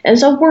 And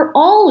so we're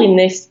all in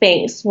this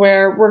space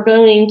where we're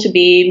going to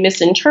be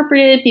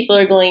misinterpreted. People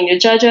are going to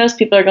judge us.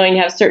 People are going to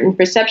have certain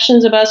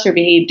perceptions of us or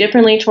behave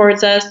differently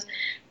towards us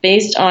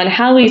based on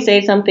how we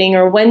say something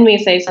or when we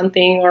say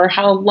something or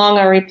how long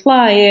our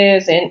reply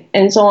is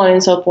and so on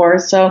and so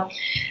forth. So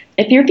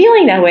if you're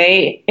feeling that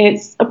way,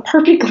 it's a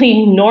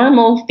perfectly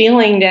normal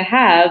feeling to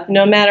have,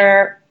 no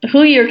matter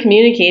who you're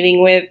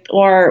communicating with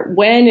or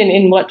when and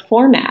in what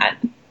format.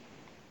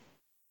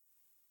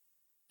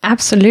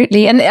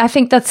 Absolutely. And I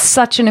think that's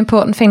such an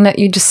important thing that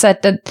you just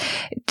said, that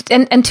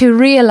and to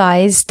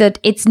realize that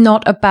it's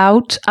not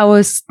about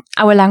our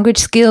language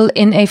skill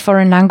in a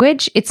foreign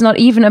language. It's not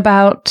even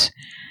about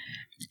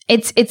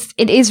it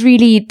is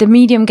really the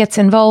medium gets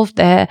involved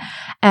there.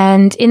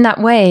 And in that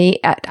way,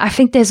 I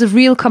think there's a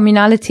real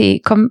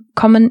commonality.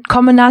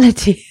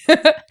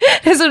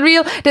 There's a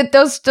real, that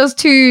those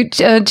two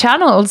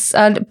channels,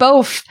 they're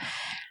both,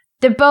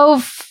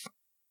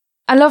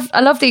 I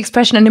love the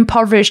expression an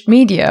impoverished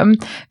medium,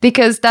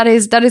 because that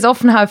is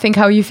often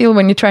how you feel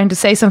when you're trying to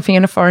say something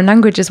in a foreign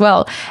language as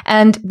well.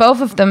 And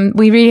both of them,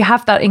 we really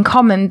have that in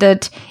common,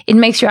 that it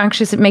makes you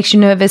anxious, it makes you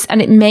nervous,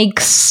 and it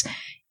makes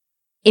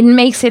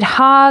it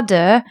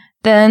harder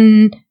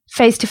than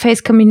face-to-face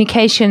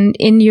communication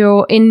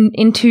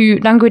into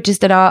languages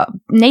that are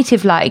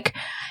native-like.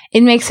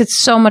 It makes it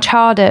so much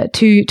harder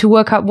to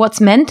work out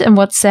what's meant and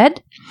what's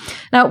said.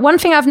 Now, one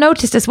thing I've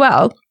noticed as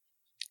well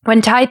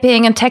when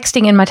typing and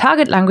texting in my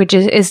target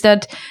languages is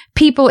that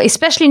people,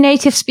 especially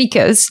native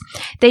speakers,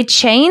 they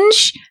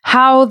change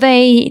how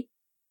they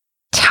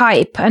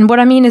type. And what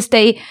I mean is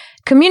they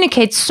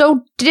communicate so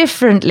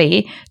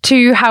differently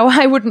to how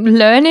I would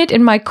learn it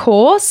in my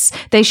course.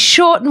 They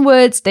shorten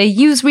words, they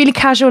use really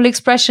casual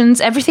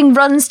expressions, everything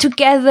runs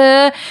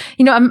together.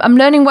 You know, I'm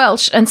learning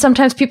Welsh, and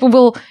sometimes people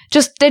will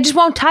just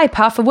won't type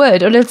half a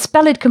word, or they'll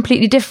spell it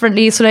completely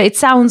differently so that it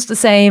sounds the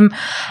same.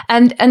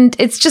 And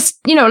it's just,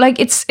 you know, like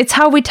it's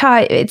how we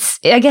type.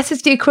 I guess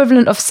it's the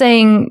equivalent of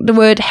saying the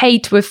word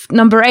hate with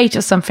number 8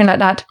 or something like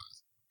that.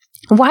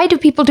 Why do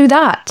people do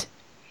that?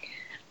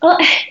 Well,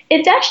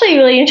 it's actually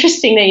really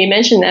interesting that you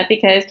mentioned that,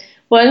 because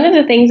one of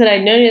the things that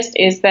I've noticed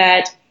is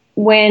that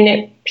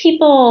when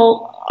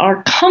people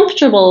are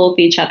comfortable with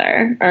each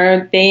other,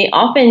 or they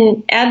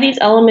often add these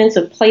elements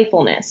of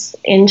playfulness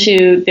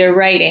into their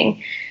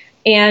writing,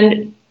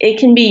 and it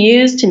can be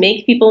used to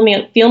make people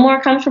feel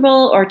more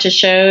comfortable or to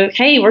show,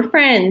 hey, we're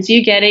friends,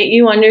 you get it,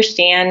 you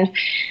understand.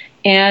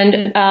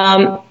 And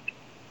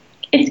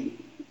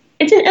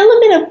it's an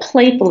element of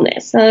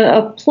playfulness,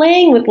 of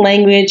playing with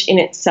language in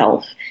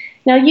itself.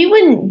 Now, you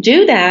wouldn't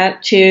do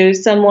that to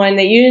someone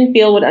that you didn't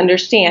feel would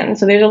understand.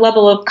 So there's a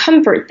level of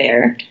comfort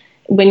there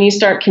when you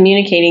start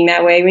communicating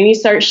that way, when you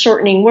start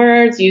shortening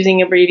words,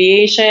 using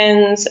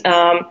abbreviations,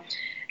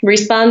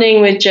 responding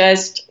with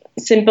just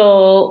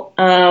simple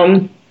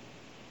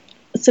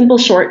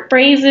short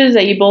phrases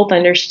that you both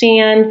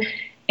understand.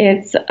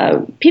 It's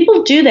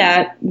people do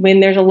that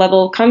when there's a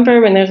level of comfort,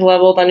 when there's a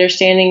level of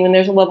understanding, when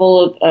there's a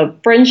level of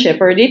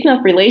friendship or a deep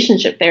enough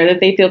relationship there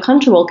that they feel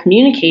comfortable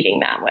communicating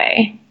that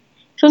way.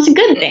 So it's a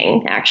good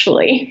thing,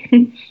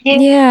 actually.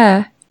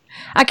 Yeah.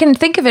 I can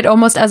think of it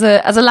almost as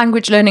a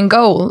language learning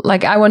goal.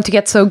 Like, I want to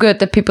get so good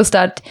that people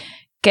start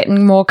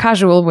getting more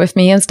casual with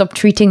me and stop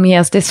treating me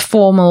as this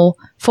formal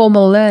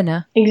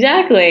learner.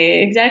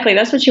 Exactly.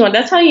 That's what you want.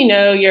 That's how you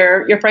know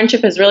your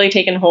friendship has really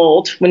taken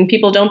hold, when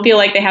people don't feel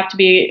like they have to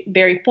be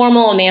very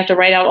formal and they have to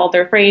write out all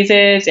their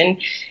phrases. And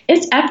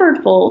it's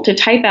effortful to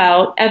type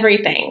out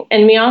everything.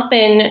 And we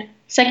often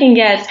second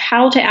guess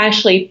how to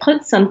actually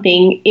put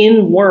something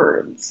in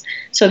words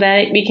so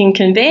that we can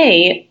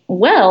convey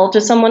well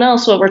to someone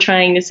else what we're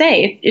trying to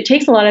say. It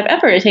takes a lot of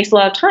effort. It takes a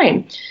lot of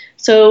time.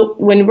 So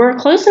when we're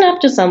close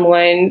enough to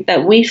someone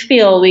that we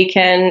feel we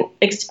can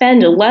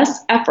expend less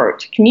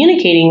effort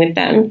communicating with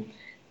them,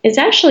 it's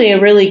actually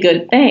a really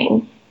good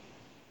thing.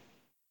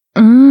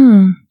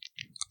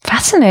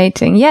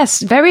 Fascinating.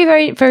 Yes, very,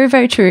 very, very,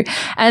 very true.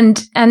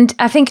 And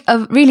I think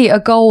really a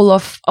goal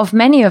of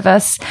many of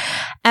us.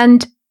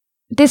 And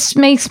this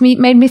made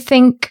me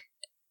think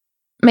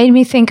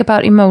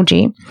about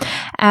emoji.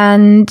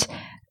 And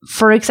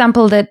for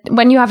example, that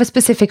when you have a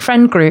specific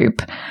friend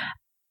group,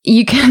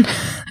 you can,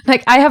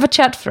 like, I have a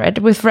chat thread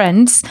with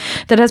friends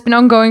that has been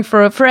ongoing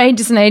for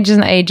ages and ages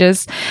and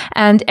ages.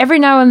 And every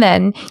now and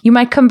then you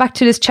might come back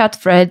to this chat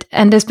thread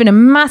and there's been a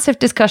massive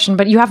discussion,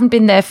 but you haven't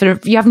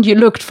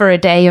looked for a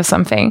day or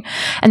something.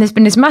 And there's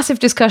been this massive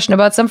discussion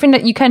about something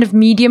that you kind of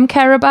medium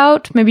care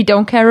about, maybe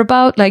don't care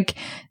about. Like,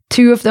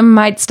 two of them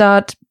might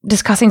start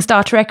discussing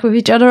Star Trek with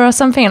each other or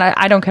something. And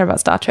I don't care about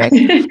Star Trek.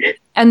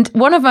 And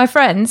one of my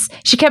friends,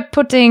 she kept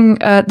putting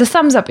the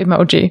thumbs up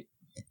emoji.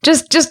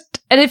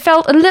 And it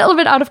felt a little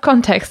bit out of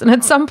context. And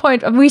at some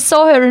point, we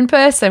saw her in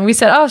person. We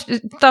said, "Oh,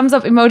 thumbs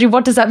up emoji.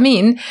 What does that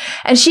mean?"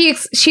 And she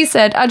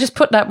said, "I just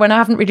put that when I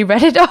haven't really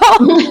read it all."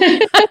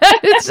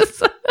 It's just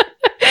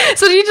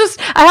so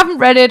I haven't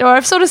read it, or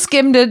I've sort of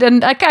skimmed it,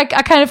 and I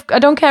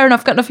don't care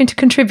enough. Got nothing to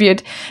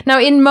contribute. Now,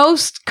 in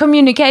most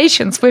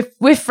communications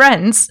with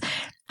friends,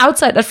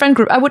 outside that friend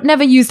group, I would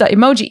never use that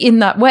emoji in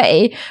that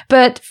way.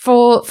 But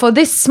for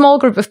this small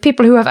group of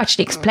people who have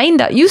actually explained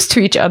that use to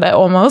each other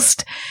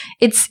almost,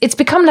 it's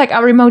become like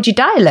our emoji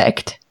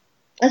dialect.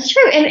 That's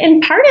true.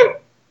 And part of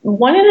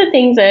one of the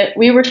things that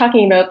we were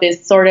talking about,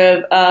 this sort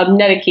of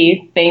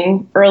netiquette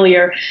thing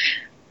earlier,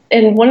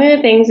 and one of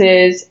the things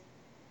is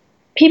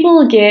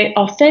people get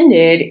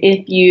offended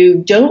if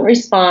you don't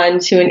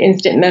respond to an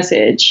instant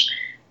message,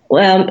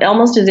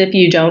 almost as if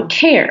you don't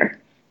care.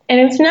 And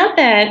it's not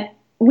that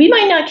we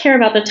might not care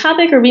about the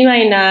topic, or we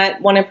might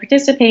not want to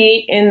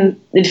participate in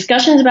the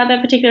discussions about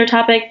that particular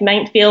topic,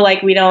 might feel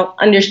like we don't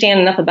understand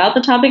enough about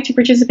the topic to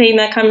participate in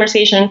that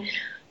conversation.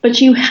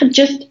 But you have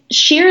just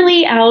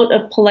sheerly out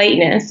of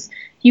politeness,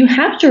 you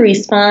have to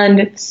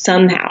respond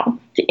somehow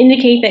to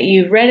indicate that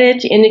you've read it,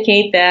 to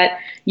indicate that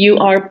you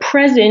are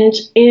present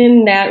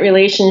in that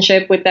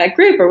relationship with that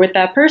group or with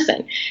that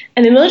person.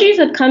 And emojis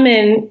have come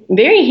in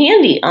very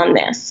handy on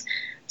this.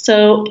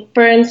 So,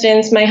 for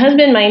instance, my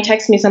husband might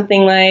text me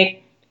something like,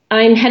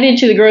 "I'm headed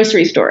to the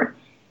grocery store."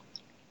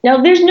 Now,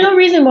 there's no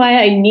reason why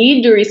I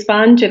need to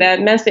respond to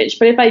that message,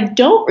 but if I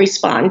don't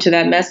respond to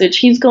that message,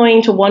 he's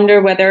going to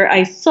wonder whether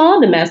I saw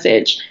the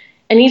message,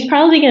 and he's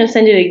probably going to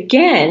send it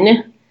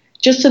again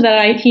just so that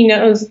I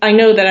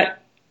know that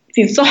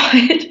he saw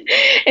it.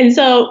 And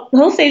so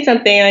he'll say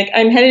something like,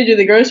 "I'm headed to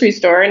the grocery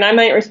store," and I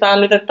might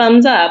respond with a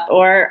thumbs up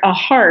or a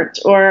heart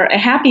or a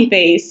happy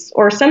face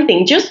or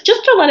something, just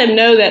to let him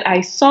know that I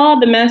saw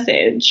the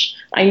message.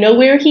 I know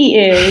where he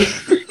is.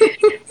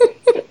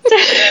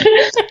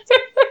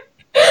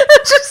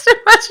 Just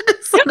imagine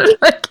it sort of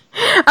like,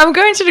 "I'm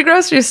going to the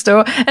grocery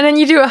store," and then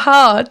you do a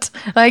heart.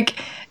 Like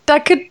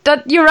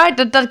you're right,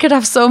 that could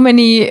have so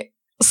many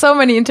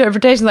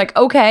interpretations, like,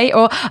 okay,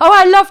 or, "Oh,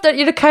 I love that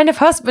you're the kind of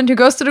husband who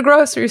goes to the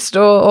grocery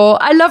store," or,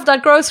 "I love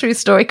that grocery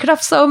store." It could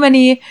have so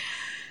many.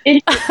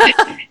 But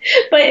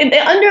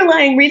the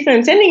underlying reason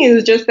I'm sending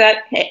is just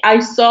that, hey, I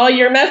saw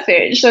your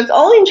message. That's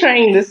all I'm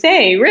trying to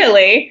say,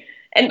 really.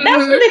 And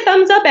that's where the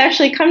thumbs up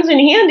actually comes in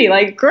handy.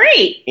 Like,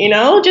 great,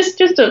 just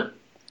a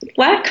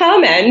flat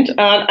comment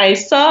on, "I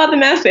saw the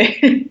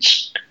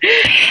message."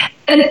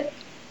 And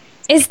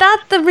is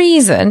that the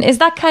reason? Is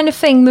that kind of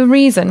thing the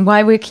reason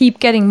why we keep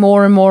getting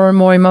more and more and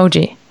more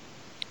emoji?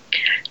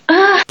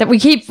 That we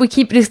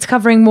keep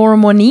discovering more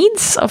and more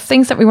needs of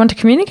things that we want to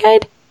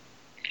communicate?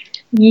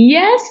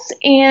 Yes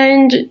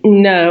and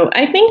no.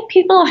 I think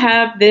people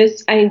have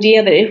this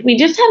idea that if we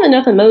just have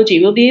enough emoji,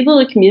 we'll be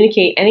able to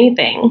communicate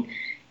anything.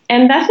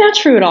 And that's not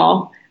true at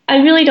all. I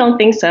really don't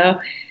think so.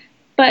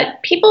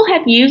 But people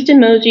have used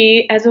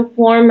emoji as a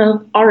form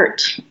of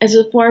art, as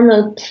a form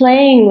of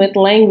playing with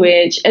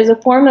language, as a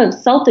form of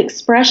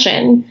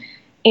self-expression.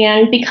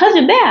 And because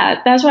of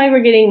that, that's why we're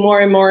getting more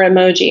and more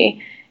emoji.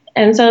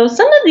 And so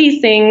some of these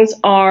things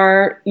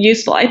are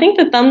useful. I think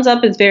the thumbs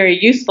up is very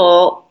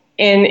useful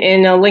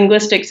in a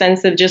linguistic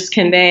sense of just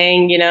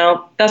conveying,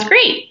 that's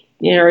great.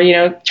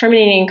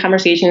 Terminating a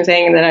conversation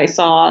saying that I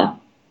saw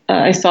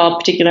a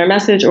particular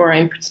message, or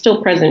I'm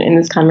still present in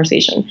this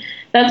conversation.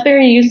 That's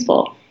very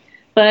useful.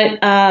 But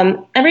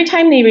every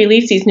time they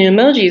release these new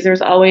emojis,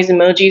 there's always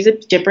emojis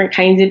of different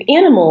kinds of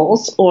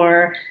animals,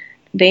 or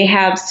they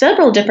have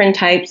several different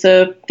types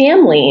of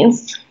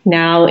families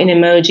now in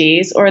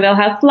emojis, or they'll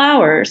have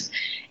flowers.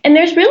 And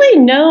there's really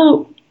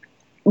no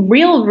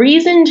real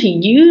reason to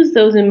use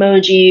those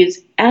emojis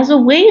as a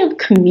way of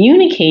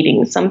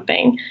communicating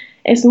something.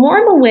 It's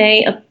more of a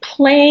way of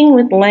playing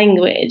with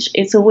language.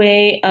 It's a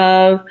way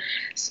of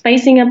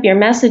spicing up your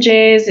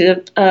messages,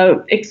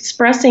 of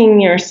expressing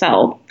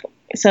yourself.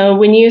 So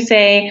when you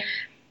say,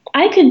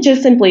 I could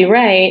just simply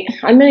write,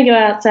 "I'm going to go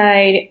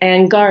outside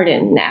and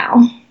garden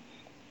now."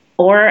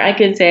 Or I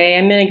could say,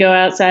 "I'm going to go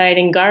outside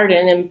and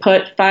garden," and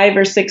put 5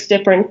 or 6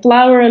 different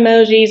flower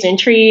emojis and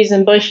trees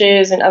and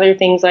bushes and other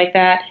things like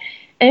that.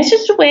 And it's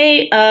just a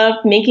way of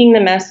making the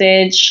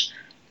message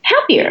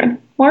happier,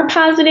 more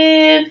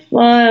positive,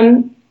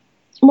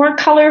 more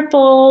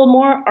colorful,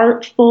 more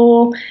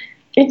artful.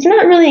 It's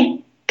not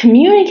really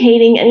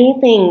communicating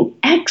anything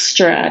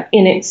extra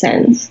in its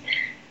sense.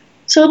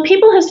 So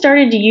people have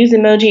started to use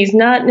emojis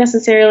not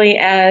necessarily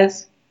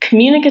as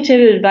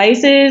communicative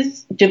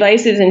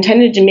devices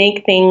intended to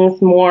make things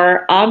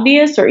more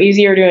obvious or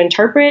easier to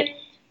interpret,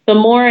 but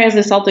more as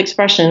a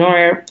self-expression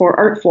or for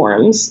art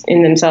forms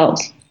in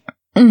themselves.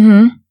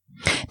 Mm-hmm.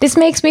 This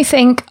makes me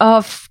think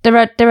of there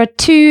are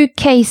 2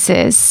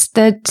 cases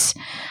that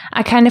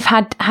I kind of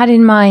had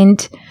in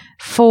mind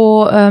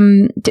for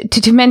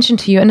to mention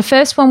to you, and the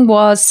first one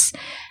was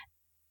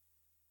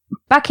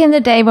back in the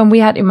day when we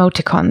had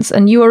emoticons,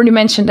 and you already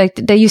mentioned like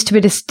there used to be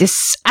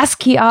this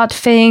ASCII art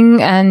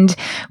thing, and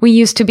we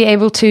used to be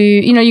able to,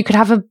 you could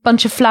have a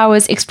bunch of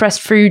flowers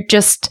expressed through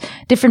just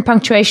different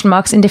punctuation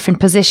marks in different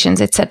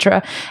positions,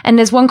 etc. And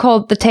there's one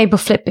called the table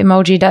flip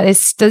emoji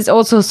there's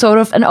also sort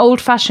of an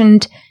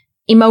old-fashioned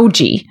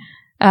emoji.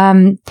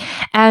 And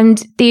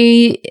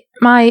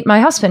my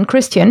husband,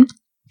 Christian,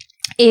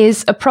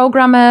 is a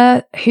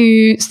programmer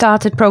who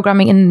started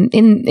programming in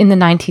the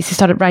 90s. He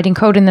started writing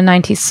code in the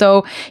 90s.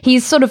 So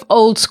he's sort of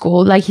old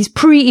school, like he's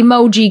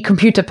pre-emoji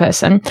computer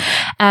person.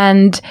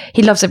 And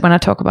he loves it when I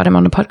talk about him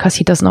on the podcast.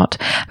 He does not,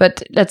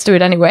 but let's do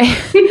it anyway.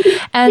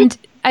 And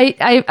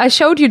I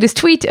showed you this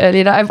tweet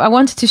earlier. I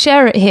wanted to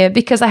share it here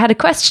because I had a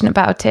question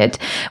about it,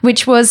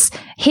 which was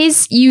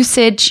his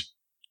usage.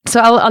 So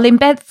I'll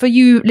embed for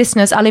you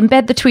listeners, I'll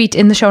embed the tweet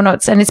in the show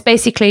notes. And it's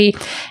basically,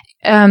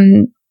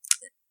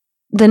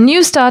 the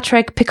new Star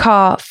Trek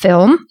Picard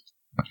film,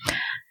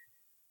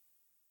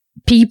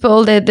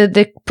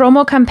 the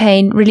promo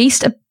campaign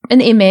released an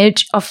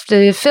image of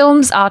the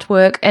film's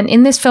artwork. And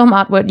in this film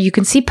artwork, you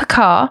can see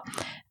Picard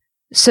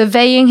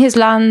surveying his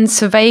lands,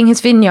 surveying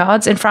his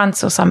vineyards in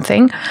France or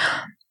something,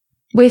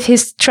 with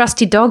his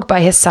trusty dog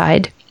by his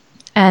side.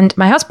 And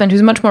my husband,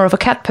 who's much more of a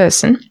cat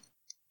person,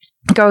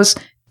 goes,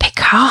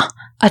 "Picard,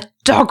 a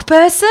dog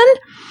person?"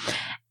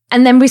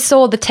 And then we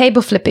saw the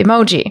table flip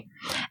emoji.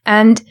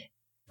 And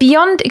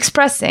beyond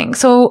expressing,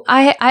 so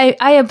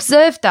I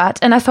observed that,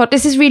 and I thought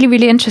this is really,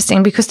 really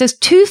interesting because there's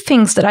two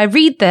things that I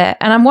read there,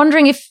 and I'm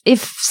wondering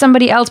if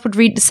somebody else would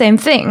read the same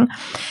thing.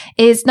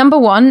 Is number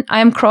one, I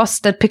am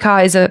crossed that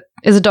Picard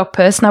is a dog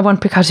person. I want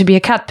Picard to be a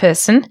cat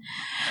person.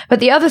 But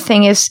the other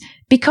thing is,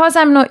 because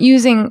I'm not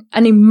using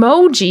an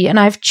emoji and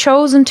I've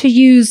chosen to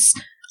use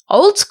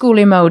old school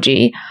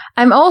emoji,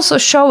 I'm also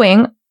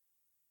showing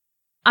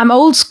I'm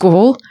old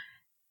school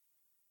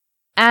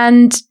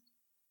and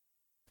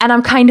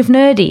I'm kind of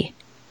nerdy.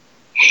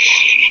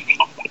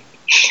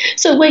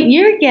 So what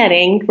you're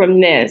getting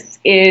from this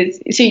is,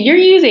 so you're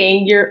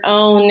using your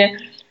own,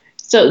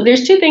 so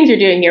there's two things you're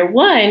doing here.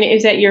 One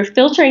is that you're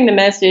filtering the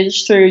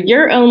message through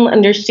your own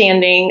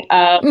understanding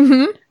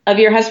of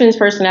your husband's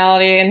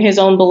personality and his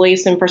own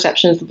beliefs and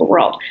perceptions of the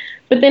world.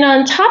 But then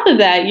on top of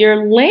that,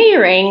 you're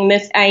layering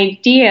this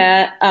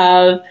idea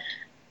of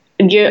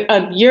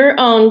your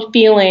own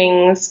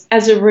feelings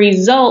as a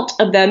result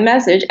of that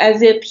message,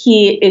 as if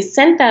he is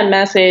sent that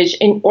message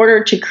in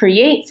order to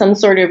create some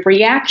sort of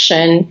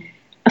reaction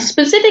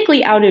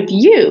specifically out of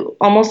you,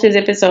 almost as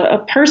if it's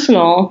a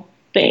personal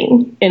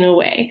thing in a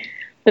way.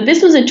 But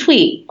this was a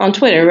tweet on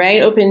Twitter,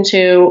 right? Open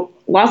to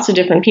lots of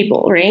different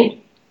people, right?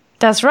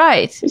 That's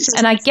right.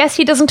 And I guess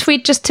he doesn't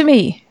tweet just to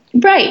me.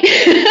 Right.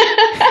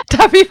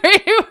 That'd be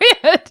really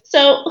weird.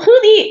 So who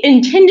the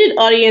intended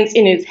audience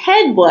in his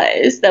head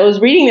was that was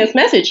reading this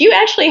message, you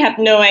actually have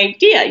no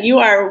idea. You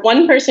are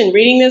one person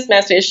reading this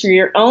message through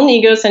your own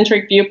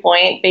egocentric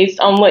viewpoint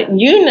based on what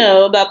you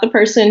know about the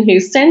person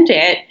who sent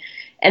it,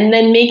 and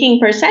then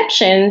making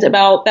perceptions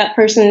about that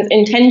person's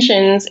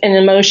intentions and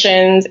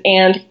emotions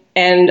and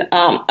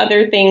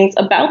other things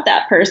about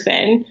that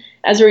person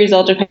as a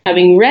result of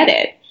having read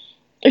it,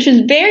 which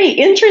is very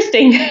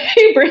interesting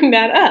to bring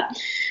that up.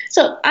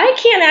 So I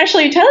can't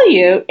actually tell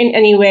you in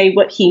any way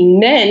what he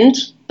meant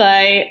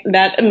by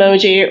that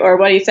emoji or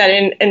what he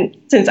said. And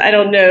since I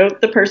don't know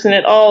the person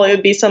at all, it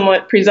would be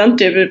somewhat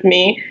presumptive of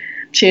me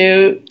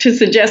to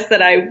suggest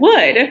that I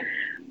would.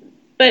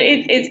 But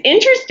it's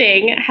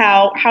interesting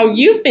how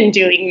you've been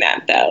doing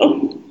that,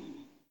 though.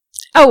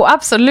 Oh,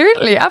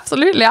 absolutely,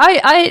 absolutely.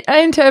 I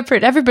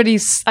interpret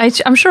everybody's.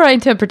 I'm sure I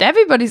interpret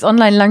everybody's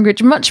online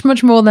language much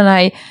more than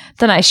I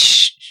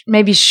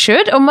maybe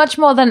should, or much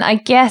more than I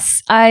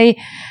guess I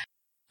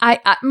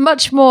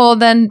much more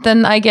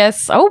than I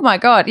guess. Oh my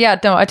God, yeah,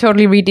 no, I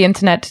totally read the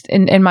internet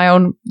in my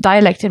own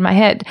dialect in my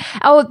head.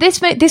 Oh, this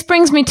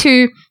brings me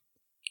to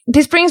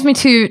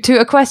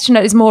a question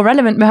that is more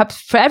relevant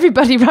perhaps for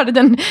everybody rather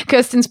than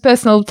Kirsten's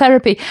personal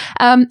therapy.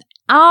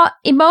 Are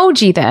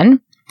emoji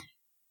then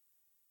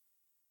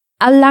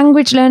a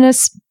language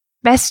learner's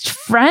best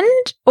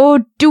friend,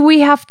 or do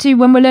we have to,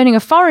 when we're learning a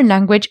foreign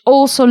language,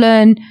 also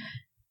learn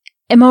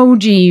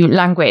emoji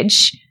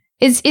language?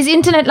 Is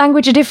internet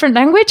language a different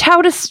language?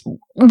 How does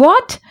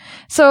what?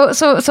 So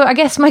I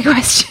guess my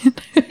question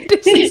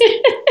is,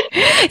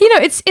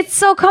 it's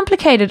so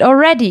complicated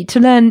already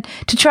to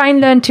try and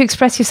learn to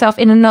express yourself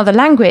in another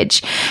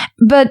language.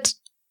 But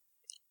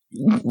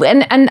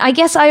and I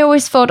guess I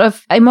always thought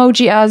of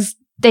emoji as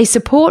they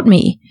support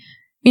me.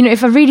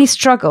 If I really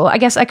struggle, I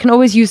guess I can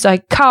always use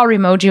like car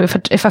emoji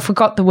if I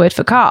forgot the word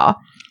for car.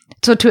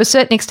 So to a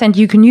certain extent,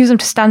 you can use them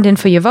to stand in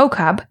for your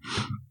vocab.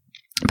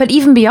 But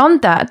even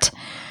beyond that,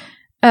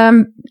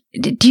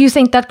 do you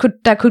think that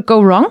could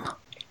go wrong?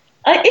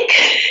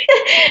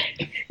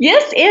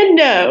 Yes and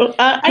no.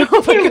 I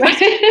think you're right.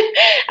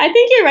 I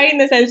think you're right in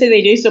the sense that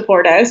they do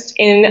support us.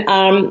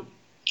 And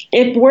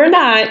if we're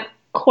not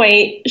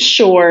quite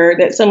sure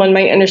that someone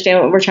might understand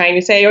what we're trying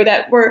to say, or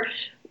that we're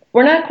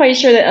not quite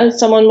sure that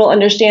someone will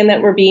understand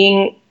that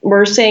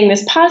we're saying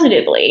this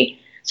positively,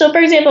 So, for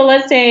example,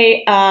 let's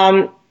say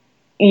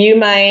you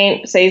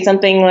might say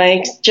something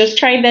like, just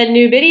tried that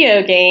new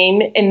video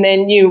game, and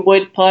then you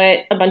would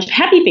put a bunch of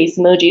happy face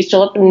emojis to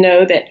let them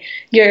know that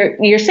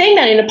you're saying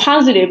that in a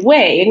positive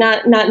way,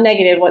 not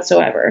negative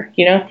whatsoever,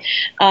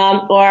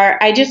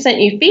 or I just sent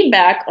you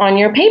feedback on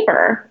your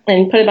paper,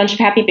 and put a bunch of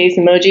happy face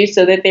emojis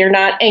so that they're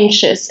not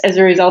anxious as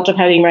a result of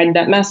having read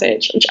that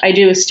message, which I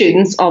do with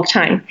students all the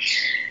time.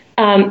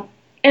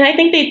 And I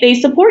think they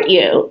support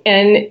you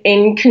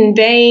in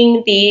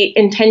conveying the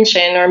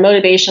intention or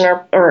motivation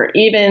or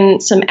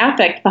even some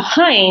affect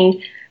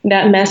behind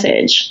that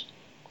message.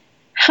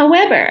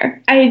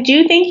 However, I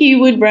do think you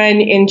would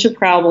run into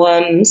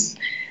problems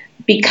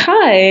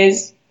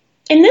because,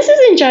 and this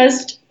isn't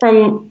just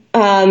from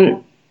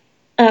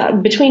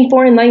between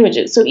foreign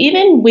languages. So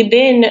even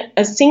within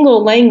a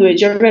single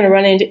language, you're going to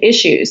run into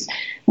issues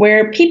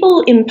where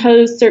people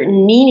impose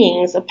certain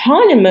meanings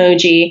upon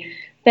emoji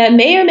that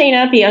may or may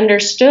not be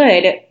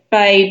understood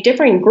by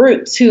different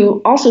groups who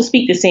also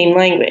speak the same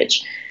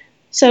language.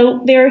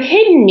 So there are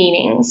hidden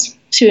meanings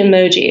to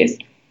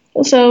emojis.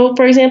 So,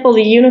 for example,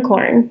 the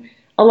unicorn.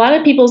 A lot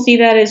of people see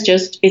that as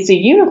just, it's a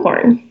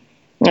unicorn,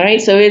 all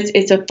right? So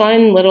it's a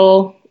fun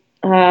little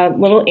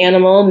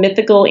animal,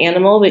 mythical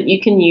animal that you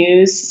can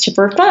use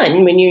for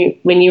fun when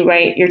you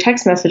write your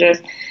text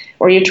messages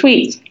or your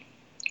tweets.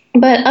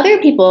 But other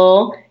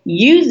people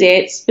use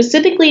it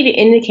specifically to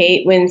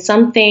indicate when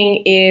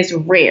something is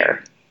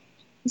rare.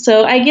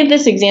 So I give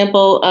this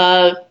example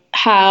of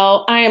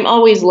how I am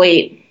always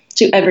late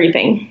to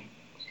everything.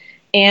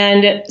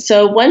 And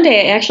so one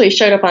day I actually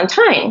showed up on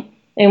time,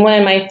 and one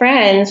of my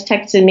friends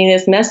texted me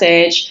this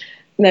message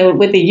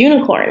with a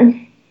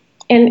unicorn.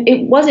 And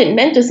it wasn't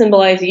meant to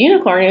symbolize a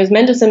unicorn. It was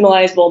meant to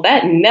symbolize, well,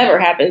 that never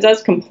happens.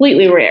 That's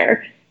completely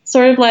rare.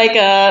 Sort of like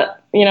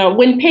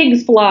when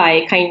pigs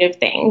fly kind of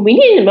thing. We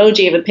need an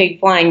emoji of a pig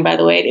flying, by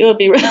the way. It would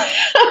be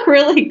a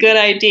really good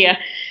idea.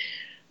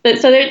 But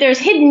so there's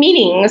hidden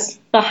meanings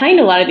behind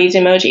a lot of these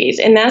emojis.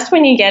 And that's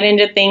when you get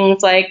into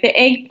things like the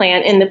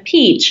eggplant and the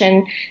peach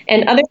and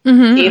other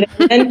emojis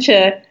that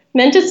are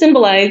meant to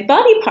symbolize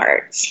body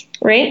parts,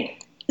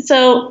 right?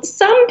 So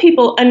some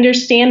people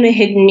understand the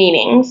hidden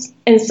meanings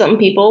and some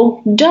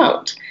people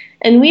don't.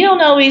 And we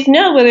don't always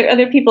know whether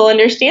other people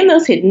understand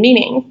those hidden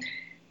meanings.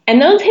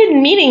 And those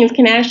hidden meanings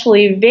can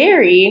actually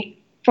vary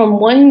from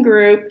one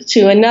group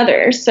to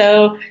another.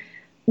 So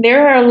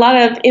there are a lot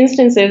of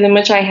instances in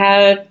which I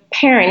have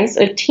parents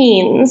of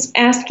teens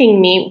asking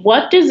me,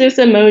 what does this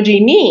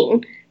emoji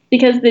mean?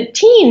 Because the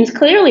teens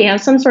clearly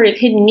have some sort of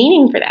hidden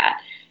meaning for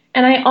that.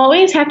 And I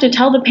always have to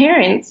tell the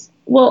parents,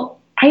 well,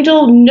 I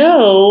don't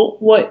know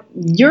what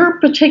your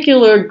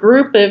particular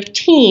group of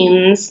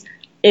teens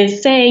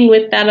is saying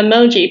with that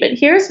emoji, but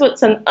here's what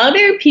some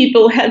other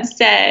people have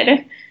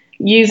said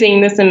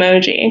using this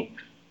emoji.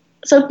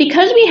 So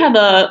because we have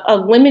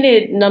a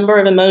limited number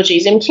of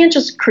emojis, and we can't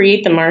just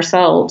create them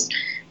ourselves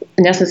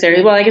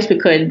necessarily. Well, I guess we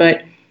could,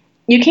 but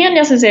you can't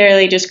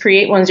necessarily just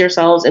create ones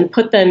yourselves and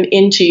put them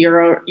into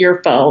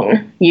your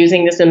phone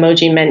using this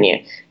emoji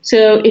menu.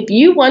 So if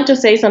you want to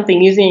say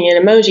something using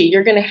an emoji,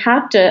 you're going to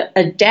have to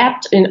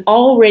adapt an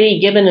already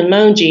given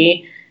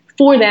emoji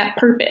for that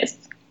purpose.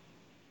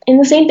 And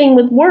the same thing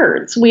with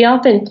words. We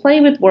often play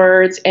with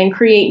words and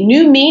create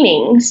new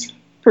meanings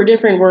for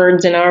different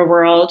words in our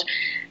world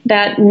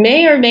that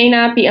may or may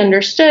not be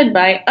understood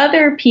by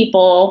other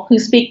people who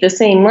speak the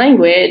same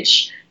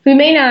language, who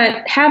may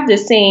not have the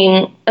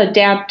same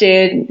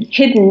adapted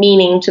hidden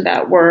meaning to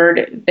that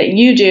word that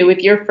you do with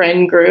your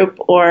friend group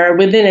or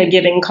within a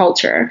given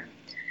culture.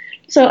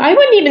 So I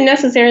wouldn't even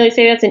necessarily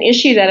say that's an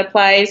issue that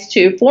applies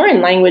to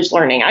foreign language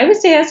learning. I would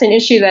say that's an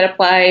issue that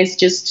applies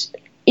just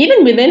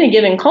even within a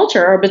given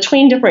culture or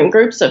between different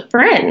groups of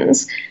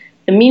friends.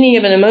 The meaning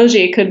of an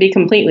emoji could be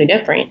completely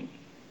different.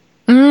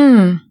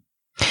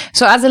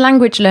 So as a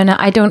language learner,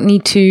 I don't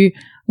need to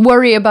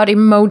worry about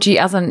emoji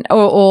as or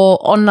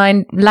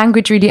online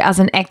language really as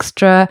an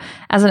extra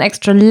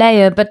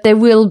layer, but there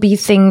will be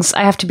things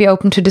I have to be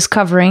open to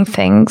discovering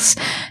things.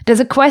 There's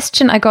a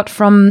question I got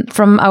from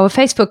our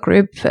Facebook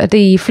group,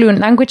 the Fluent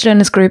Language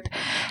Learners group,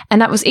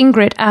 and that was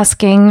Ingrid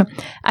asking,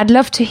 I'd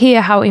love to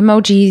hear how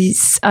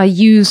emojis are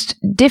used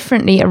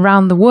differently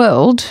around the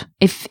world,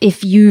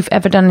 if you've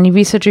ever done any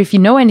research or if you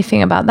know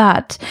anything about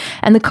that,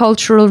 and the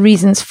cultural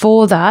reasons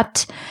for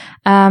that.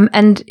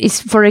 And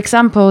for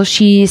example,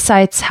 she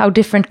cites how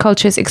different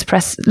cultures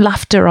express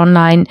laughter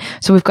online.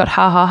 So we've got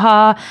ha ha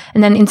ha,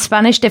 and then in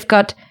Spanish they've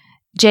got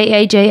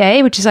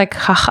ja, which is like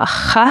ha ha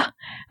ha,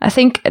 I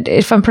think,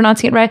 if I'm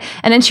pronouncing it right.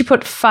 And then she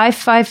put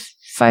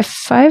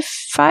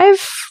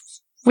 55555,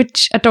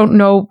 which I don't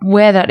know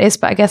where that is,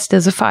 but I guess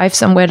there's a 5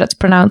 somewhere that's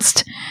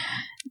pronounced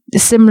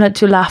similar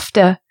to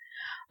laughter.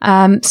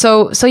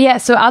 So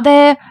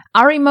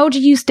are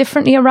emoji used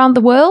differently around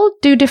the world?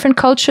 Do different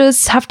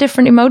cultures have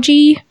different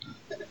emoji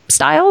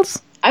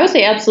styles? I would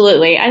say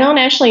absolutely. I don't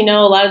actually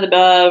know a lot of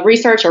the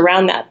research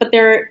around that, but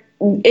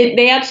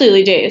they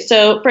absolutely do.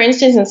 So, for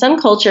instance, in some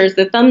cultures,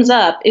 the thumbs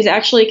up is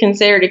actually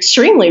considered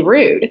extremely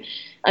rude.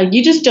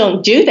 You just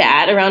don't do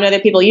that around other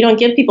people. You don't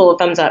give people a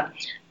thumbs up.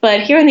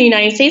 But here in the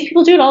United States,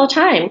 people do it all the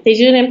time. They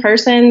do it in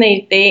person.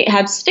 They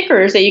have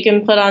stickers that you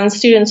can put on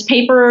students'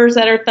 papers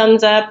that are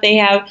thumbs up. They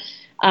have,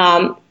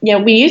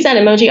 we use that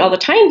emoji all the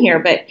time here,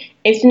 but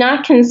it's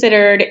not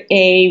considered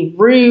a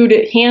rude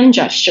hand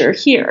gesture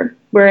here,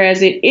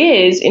 whereas it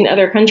is in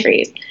other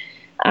countries.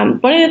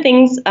 One of the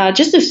things,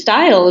 just the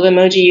style of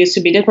emoji use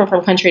would be different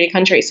from country to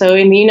country. So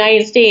in the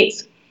United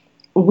States,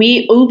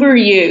 we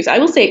overuse, I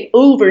will say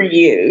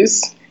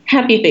overuse,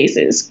 happy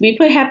faces. We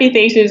put happy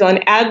faces on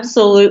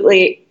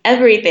absolutely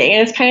everything.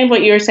 And it's kind of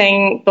what you were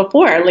saying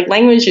before. Like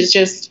language is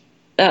just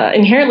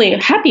inherently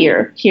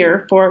happier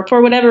here for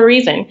whatever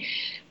reason.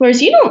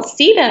 Whereas you don't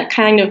see that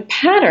kind of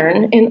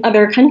pattern in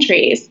other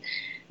countries.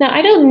 Now,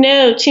 I don't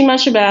know too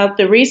much about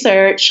the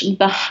research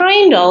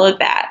behind all of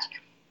that,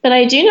 but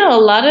I do know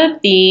a lot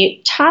of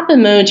the top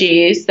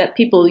emojis that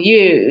people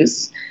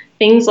use,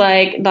 things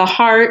like the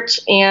heart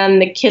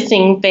and the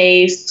kissing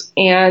face,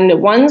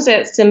 and ones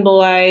that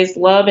symbolize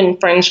love and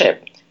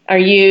friendship are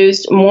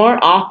used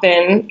more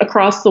often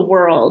across the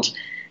world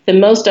than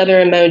most other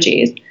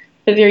emojis.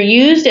 But they're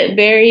used at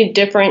very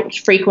different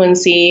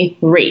frequency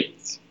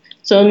rates.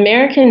 So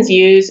Americans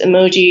use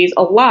emojis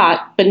a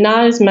lot, but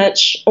not as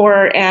much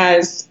or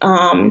as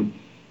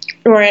quite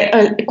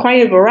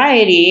a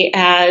variety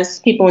as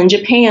people in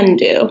Japan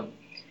do.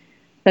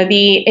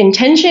 The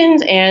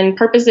intentions and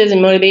purposes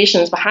and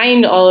motivations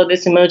behind all of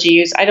this emoji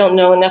use, I don't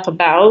know enough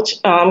about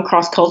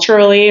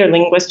cross-culturally or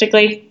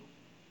linguistically,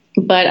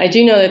 but I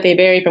do know that they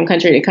vary from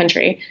country to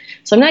country.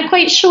 So I'm not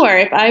quite sure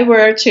if I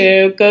were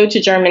to go to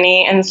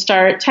Germany and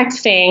start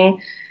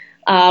texting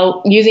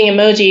using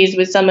emojis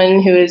with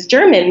someone who is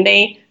German,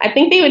 I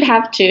think we would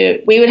have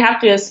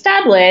to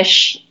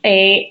establish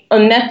a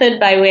method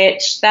by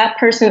which that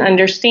person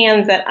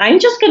understands that I'm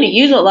just going to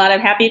use a lot of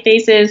happy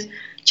faces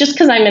just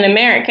because I'm an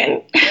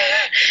American.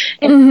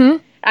 Mm-hmm.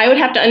 I would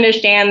have to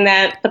understand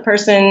that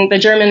the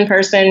German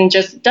person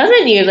just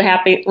doesn't use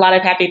a lot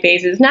of happy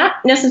faces, not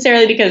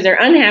necessarily because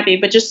they're unhappy,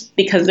 but just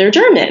because they're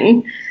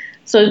German.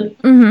 So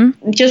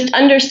just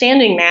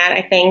understanding that,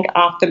 I think,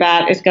 off the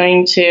bat is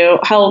going to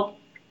help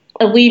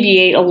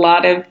alleviate a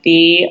lot of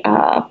the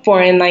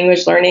foreign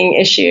language learning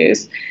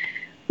issues.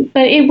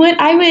 But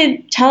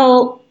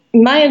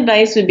my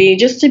advice would be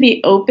just to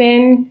be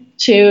open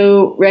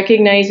to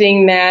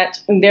recognizing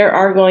that there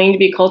are going to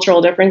be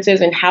cultural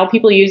differences in how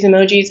people use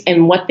emojis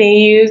and what they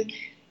use.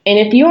 And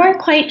if you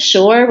aren't quite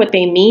sure what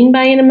they mean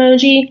by an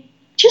emoji,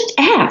 just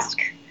ask.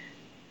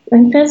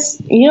 And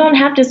you don't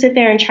have to sit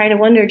there and try to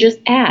wonder, just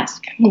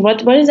ask. What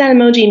does that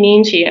emoji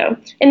mean to you?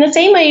 In the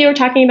same way you were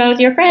talking about with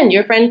your friend.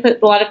 Your friend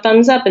put a lot of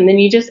thumbs up, and then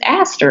you just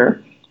asked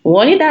her,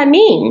 what did that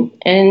mean?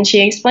 And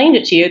she explained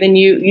it to you. Then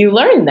you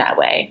learned that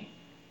way.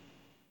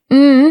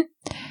 Mm.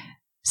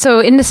 So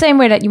in the same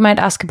way that you might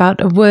ask about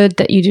a word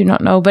that you do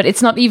not know, but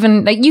it's not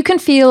even like you can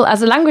feel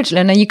as a language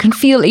learner, you can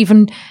feel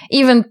even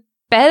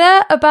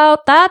better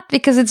about that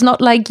because it's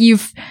not like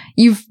you've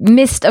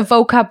missed a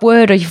vocab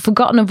word or you've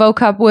forgotten a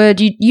vocab word.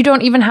 You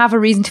don't even have a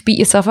reason to beat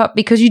yourself up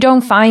because you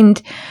don't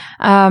find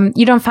in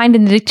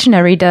the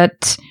dictionary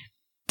that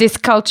this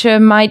culture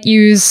might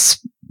use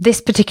this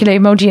particular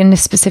emoji in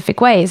this specific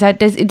way.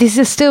 This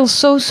is still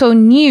so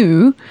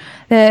new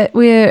that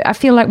I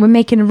feel like we're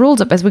making the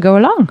rules up as we go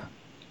along.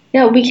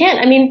 No, we can't.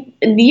 I mean,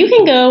 you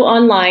can go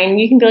online,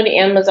 you can go to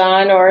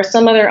Amazon or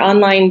some other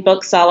online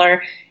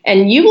bookseller,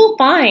 and you will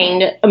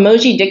find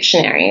emoji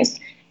dictionaries.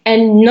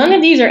 And none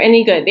of these are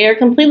any good. They are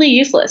completely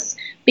useless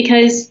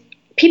because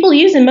people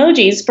use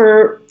emojis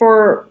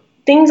for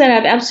things that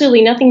have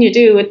absolutely nothing to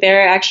do with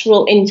their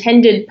actual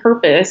intended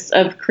purpose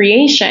of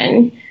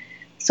creation.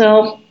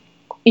 So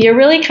you're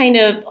really kind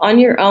of on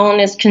your own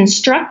as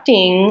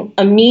constructing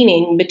a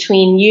meaning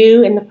between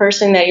you and the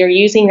person that you're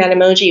using that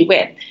emoji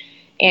with.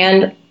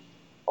 And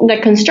the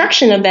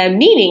construction of that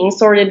meaning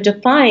sort of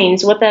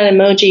defines what that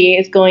emoji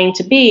is going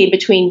to be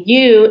between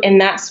you and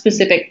that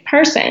specific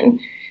person,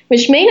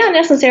 which may not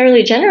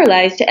necessarily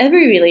generalize to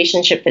every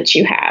relationship that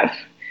you have.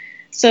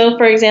 So,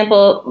 for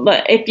example,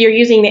 if you're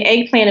using the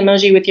eggplant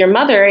emoji with your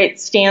mother, it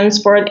stands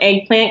for the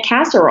eggplant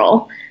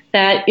casserole.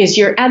 That is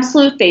your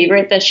absolute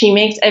favorite that she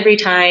makes every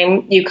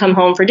time you come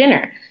home for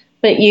dinner.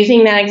 But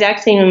using that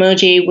exact same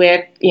emoji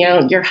with,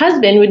 your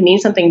husband would mean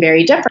something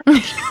very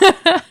different.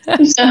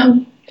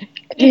 So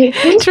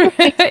true.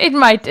 It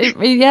might.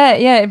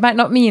 It might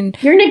not mean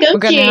you're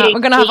negotiating. We're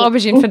gonna have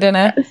aubergine for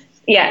dinner.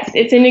 Yes,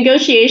 it's a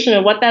negotiation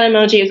of what that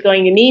emoji is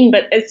going to mean,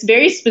 but it's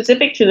very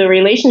specific to the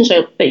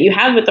relationship that you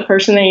have with the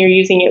person that you're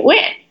using it with.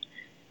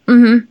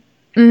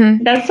 Mm-hmm.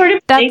 Mm-hmm. That sort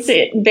of makes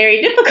it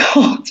very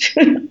difficult.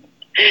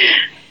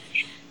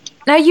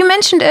 Now, you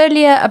mentioned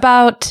earlier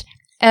about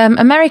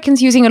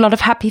Americans using a lot of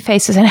happy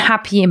faces and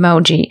happy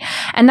emoji,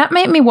 and that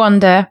made me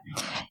wonder.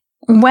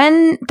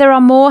 When there are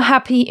more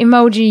happy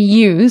emoji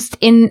used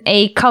in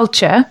a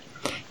culture,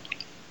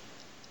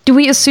 do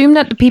we assume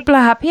that the people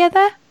are happier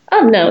there?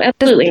 Oh, no,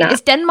 absolutely not. Is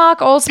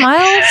Denmark all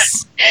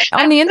smiles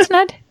on the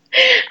internet?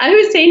 I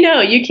would say no,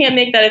 you can't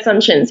make that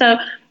assumption. So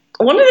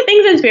one of the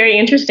things that's very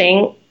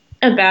interesting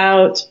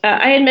about,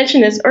 I had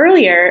mentioned this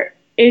earlier,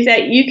 is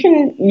that you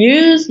can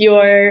use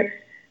your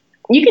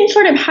you can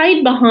sort of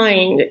hide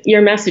behind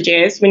your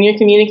messages when you're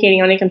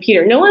communicating on a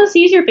computer. No one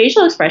sees your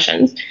facial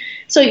expressions.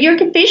 So your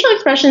facial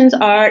expressions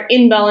are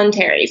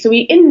involuntary. So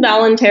we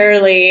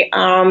involuntarily,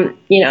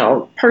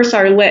 purse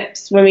our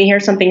lips when we hear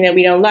something that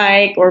we don't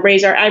like, or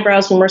raise our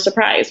eyebrows when we're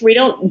surprised. We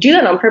don't do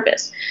that on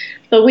purpose.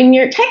 But when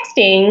you're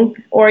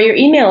texting or you're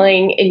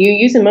emailing and you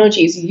use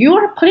emojis, you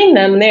are putting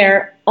them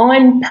there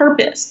on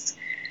purpose,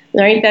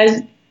 right? That's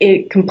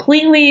a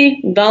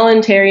completely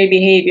voluntary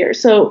behavior.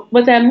 So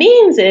what that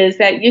means is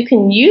that you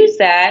can use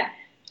that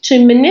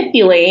to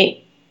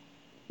manipulate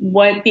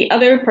what the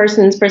other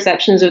person's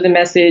perceptions of the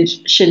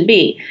message should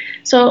be.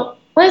 So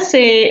let's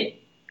say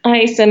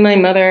I send my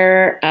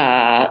mother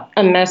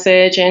a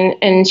message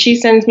and she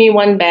sends me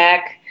one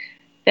back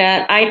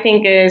that I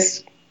think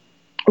is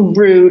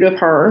rude of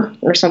her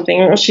or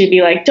something, or she'd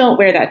be like, don't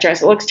wear that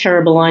dress, it looks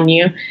terrible on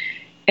you.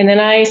 And then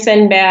I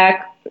send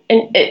back,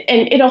 and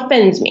it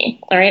offends me,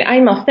 all right?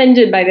 I'm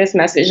offended by this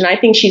message, and I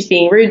think she's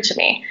being rude to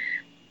me.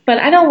 But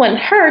I don't want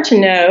her to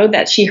know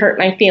that she hurt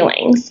my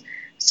feelings.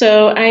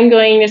 So I'm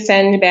going to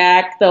send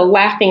back the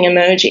laughing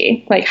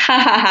emoji, like, ha,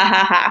 ha, ha,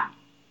 ha, ha.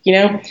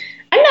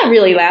 I'm not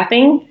really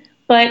laughing,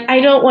 but I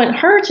don't want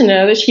her to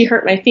know that she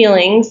hurt my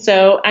feelings,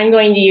 so I'm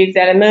going to use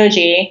that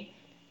emoji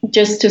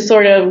just to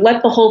sort of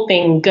let the whole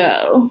thing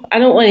go. I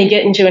don't want to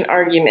get into an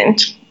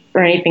argument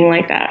or anything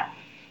like that.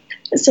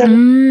 So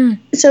when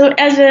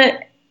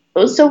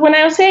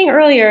I was saying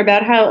earlier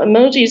about how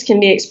emojis can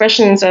be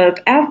expressions of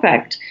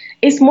affect,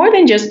 it's more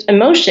than just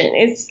emotion.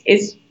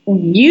 It's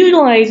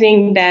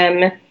utilizing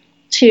them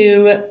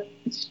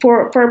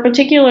for a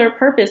particular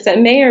purpose that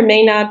may or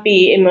may not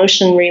be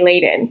emotion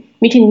related.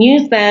 We can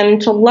use them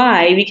to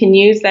lie. We can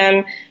use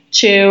them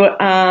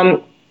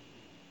to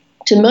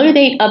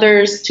motivate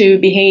others to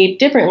behave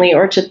differently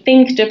or to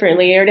think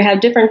differently or to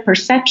have different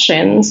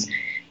perceptions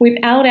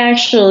without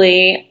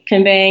actually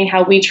conveying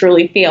how we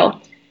truly feel.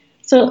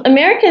 So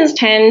Americans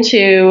tend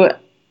to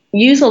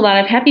use a lot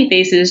of happy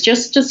faces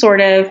just to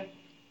sort of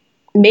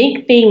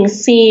make things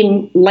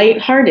seem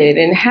lighthearted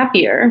and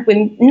happier,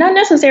 when not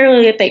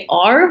necessarily that they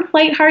are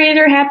lighthearted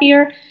or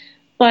happier,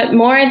 but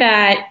more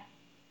that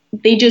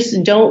they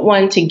just don't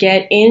want to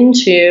get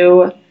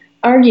into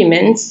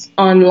arguments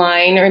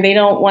online, or they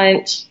don't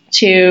want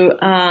to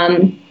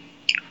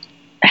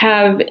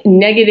have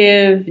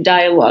negative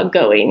dialogue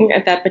going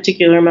at that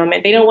particular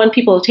moment. They don't want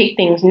people to take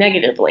things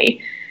negatively.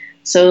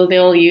 So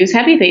they'll use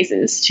happy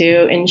faces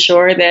to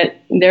ensure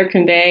that they're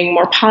conveying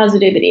more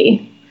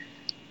positivity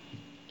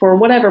for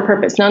whatever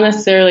purpose, not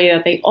necessarily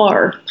that they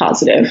are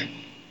positive.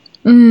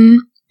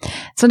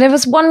 So there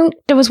was one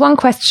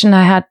question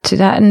I had to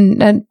that,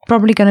 and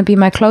probably going to be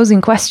my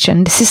closing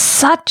question. This is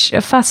such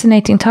a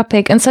fascinating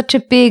topic and such a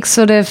big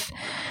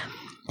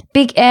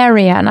big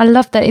area, and I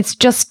love that it's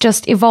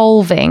just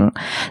evolving.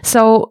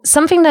 So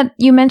something that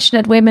you mentioned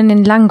at Women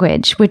in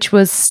Language, which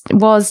was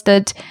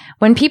that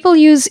when people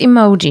use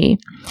emoji,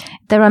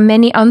 there are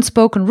many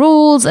unspoken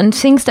rules and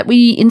things that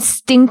we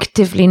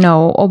instinctively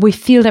know, or we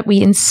feel that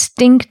we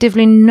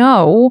instinctively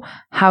know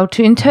how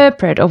to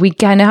interpret, or we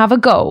kind of have a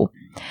go.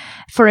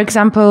 For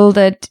example,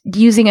 that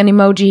using an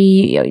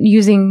emoji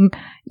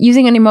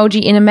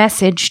in a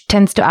message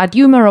tends to add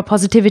humor or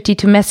positivity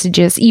to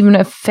messages, even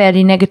a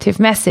fairly negative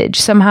message.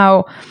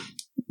 Somehow,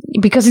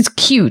 because it's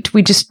cute,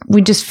 we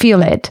just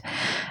feel it.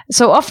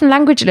 So often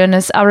language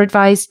learners are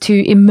advised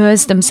to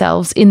immerse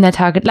themselves in their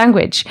target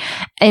language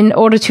in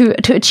order to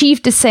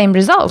achieve the same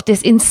result,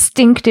 this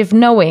instinctive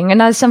knowing.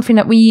 And that's something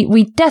that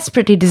we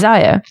desperately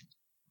desire.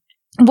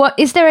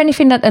 Is there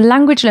anything that a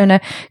language learner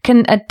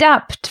can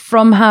adapt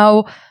from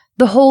how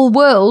the whole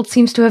world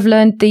seems to have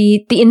learned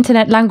the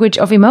internet language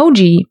of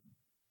emoji?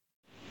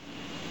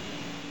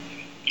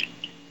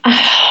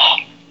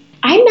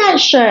 I'm not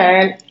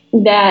sure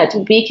that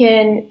we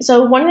can.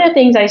 So one of the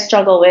things I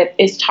struggle with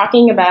is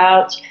talking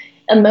about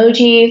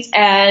emojis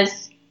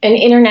as an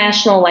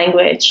international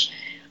language.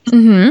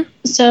 Mm-hmm.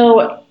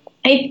 So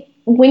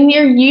when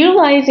you're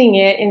utilizing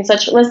it in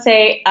such, let's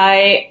say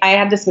I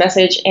have this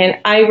message and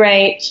I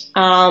write,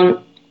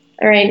 all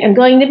right, I'm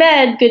going to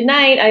bed, good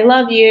night, I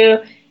love you.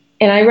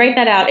 And I write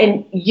that out,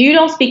 and you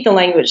don't speak the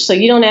language, so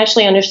you don't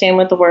actually understand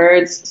what the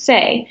words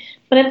say.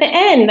 But at the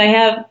end, I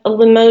have an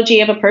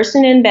emoji of a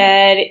person in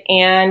bed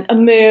and a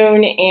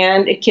moon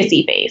and a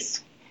kissy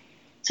face.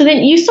 So then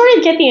you sort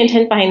of get the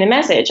intent behind the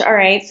message. All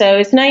right, so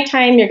it's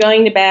nighttime, you're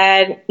going to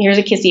bed, here's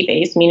a kissy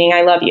face, meaning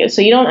I love you.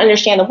 So you don't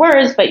understand the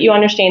words, but you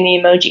understand the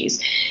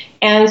emojis.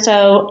 And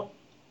so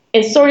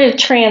it sort of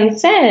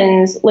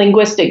transcends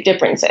linguistic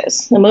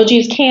differences.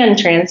 Emojis can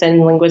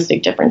transcend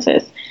linguistic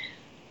differences.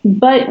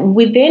 But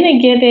within a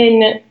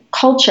given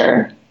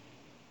culture,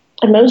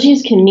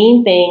 emojis can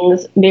mean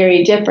things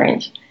very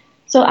different.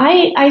 So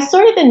I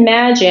sort of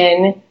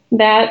imagine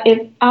that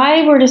if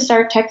I were to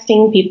start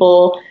texting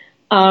people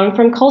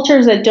from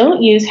cultures that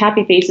don't use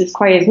happy faces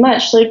quite as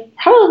much, they'd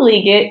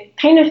probably get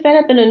kind of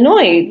fed up and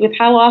annoyed with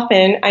how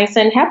often I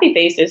send happy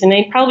faces. And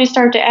they'd probably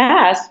start to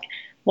ask,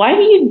 why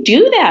do you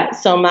do that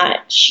so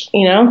much?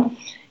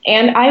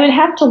 And I would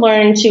have to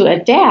learn to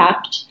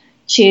adapt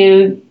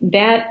to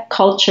that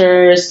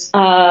culture's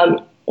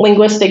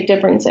linguistic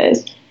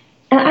differences.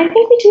 And I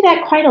think we do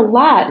that quite a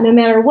lot, no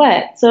matter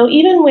what. So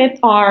even with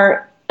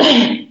our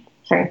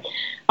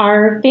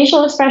our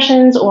facial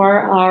expressions or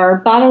our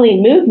bodily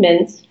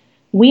movements,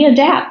 we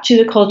adapt to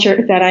the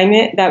culture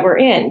that we're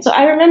in. So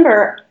I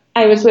remember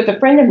I was with a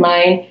friend of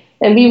mine,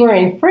 and we were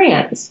in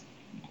France.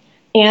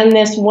 And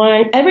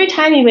every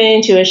time we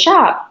went into a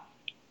shop,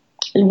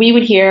 we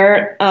would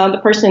hear the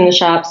person in the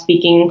shop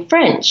speaking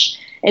French.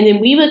 And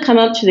then we would come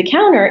up to the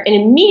counter, and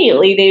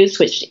immediately they would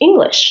switch to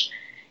English.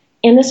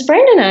 And this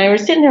friend and I were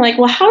sitting there like,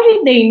 well, how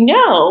did they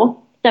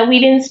know that we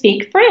didn't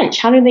speak French?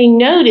 How did they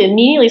know to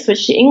immediately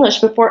switch to English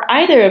before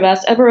either of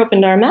us ever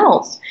opened our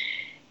mouths?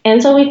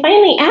 And so we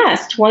finally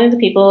asked one of the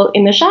people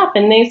in the shop,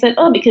 and they said,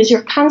 oh, because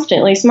you're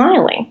constantly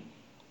smiling.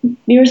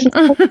 You were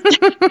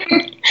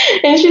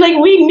and she's like,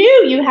 we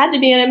knew you had to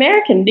be an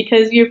American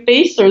because your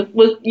face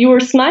you were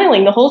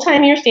smiling the whole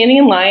time you were standing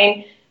in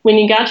line. When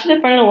you got to the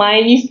front of the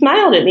line, you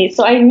smiled at me.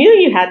 So I knew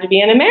you had to be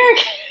an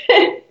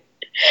American.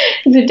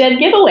 It's a dead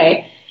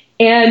giveaway.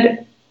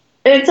 And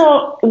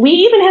so we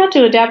even have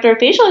to adapt our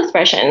facial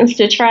expressions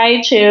to try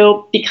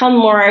to become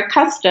more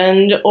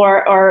accustomed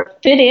or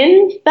fit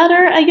in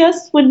better, I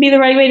guess would be the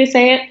right way to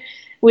say it,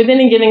 within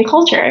a given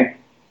culture.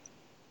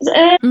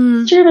 And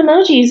it's true of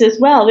emojis as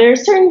well. There are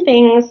certain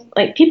things,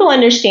 like people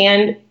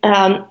understand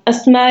a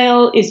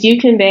smile is you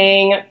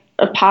conveying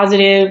a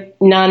positive,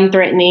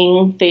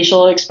 non-threatening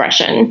facial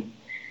expression,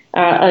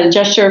 a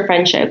gesture of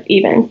friendship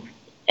even.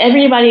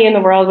 Everybody in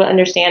the world will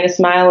understand a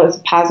smile is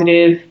a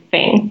positive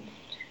thing.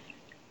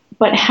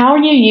 But how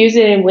you use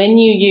it and when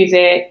you use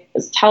it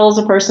tells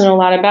a person a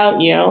lot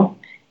about you.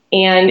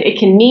 And it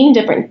can mean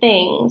different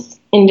things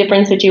in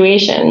different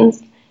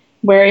situations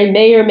where it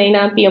may or may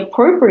not be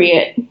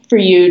appropriate for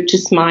you to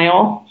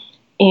smile.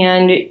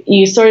 And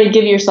you sort of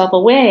give yourself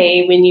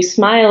away when you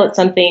smile at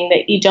something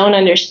that you don't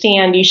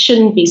understand you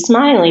shouldn't be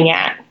smiling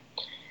at.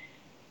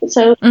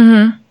 So,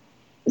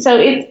 so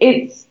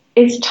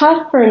it's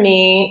tough for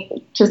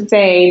me to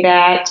say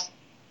that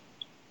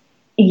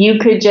you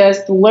could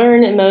just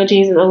learn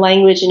emojis as a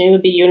language and it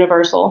would be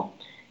universal.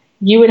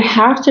 You would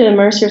have to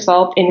immerse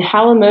yourself in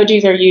how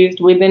emojis are used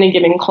within a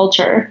given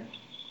culture.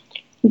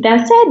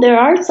 That said, there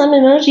are some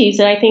emojis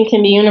that I think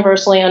can be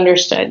universally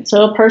understood.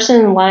 So a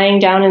person lying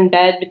down in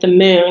bed with the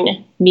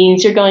moon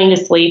means you're going to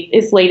sleep.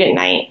 It's late at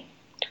night.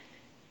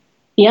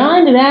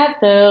 Beyond that,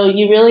 though,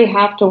 you really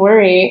have to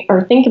worry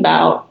or think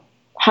about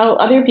how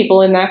other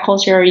people in that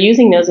culture are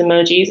using those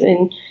emojis.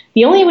 And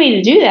the only way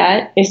to do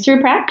that is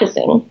through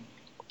practicing,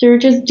 through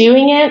just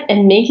doing it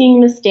and making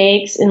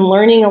mistakes and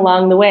learning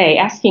along the way,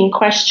 asking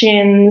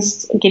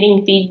questions,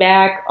 getting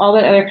feedback, all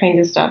that other kinds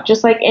of stuff,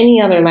 just like any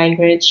other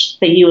language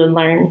that you would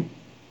learn.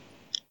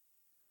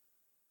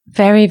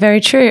 Very,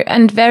 very true.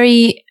 And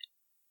I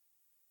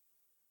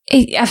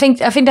think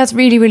that's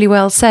really, really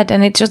well said.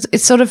 And it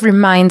sort of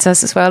reminds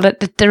us as well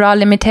that there are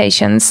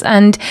limitations.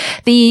 And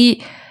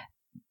the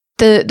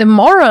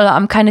moral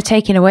I'm kind of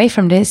taking away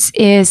from this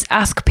is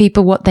ask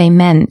people what they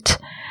meant.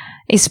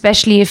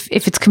 Especially if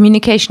it's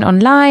communication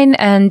online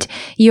and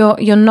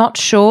you're not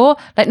sure,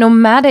 like no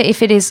matter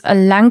if it is a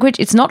language,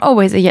 it's not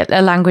always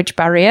a language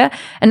barrier.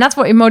 And that's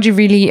what emoji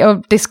really,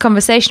 or this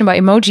conversation about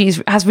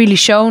emojis has really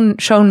shown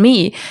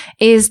me,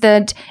 is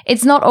that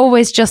it's not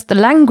always just the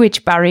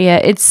language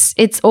barrier.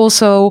 It's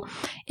also,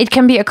 it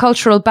can be a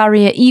cultural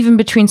barrier even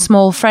between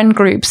small friend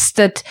groups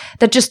that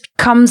just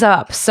comes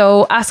up.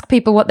 So ask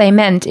people what they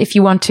meant if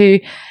you want to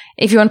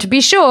be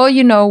sure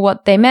you know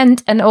what they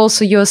meant, and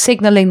also you're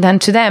signaling then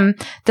to them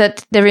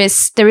that there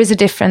is a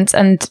difference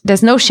and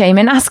there's no shame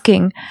in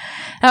asking.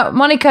 Now,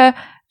 Monica,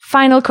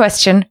 final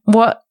question.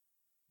 What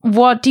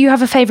do you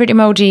have a favorite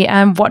emoji,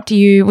 and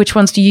which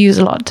ones do you use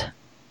a lot?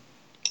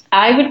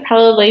 I would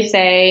probably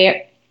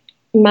say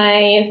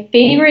my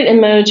favorite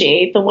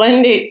emoji, the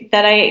one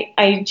that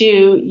I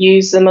do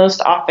use the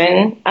most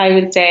often, I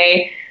would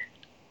say,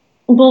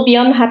 well,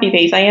 beyond the happy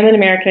face, I am an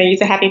American, I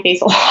use a happy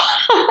face a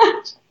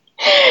lot.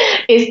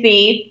 Is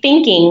the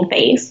thinking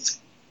face.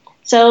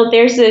 So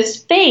there's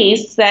this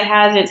face that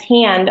has its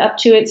hand up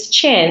to its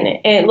chin,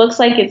 and it looks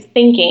like it's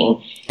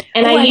thinking.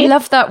 And I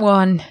love that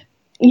one.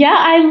 Yeah,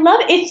 I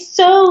love it. It's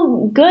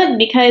so good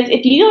because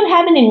if you don't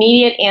have an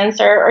immediate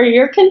answer, or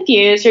you're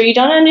confused, or you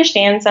don't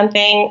understand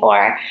something,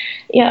 or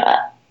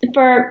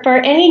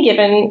for any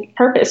given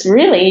purpose,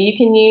 really, you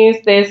can use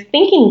this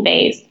thinking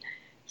face.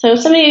 So if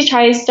somebody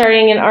tries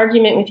starting an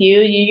argument with you,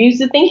 you use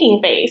the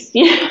thinking face.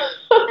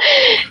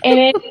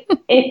 And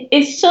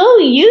it's so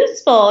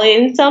useful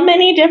in so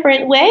many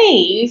different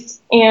ways.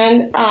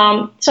 And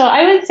so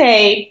I would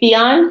say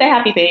beyond the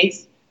happy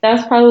face,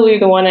 that's probably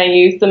the one I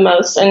use the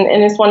most.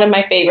 And it's one of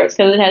my favorites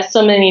because it has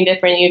so many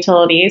different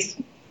utilities.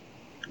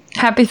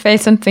 Happy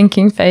face and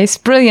thinking face.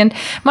 Brilliant.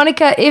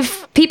 Monica,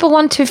 if people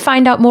want to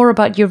find out more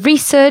about your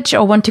research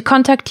or want to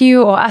contact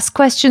you or ask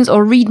questions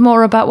or read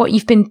more about what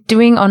you've been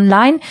doing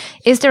online,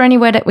 is there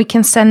anywhere that we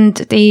can send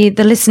the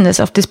listeners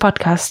of this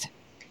podcast?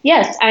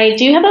 Yes, I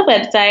do have a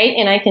website,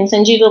 and I can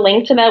send you the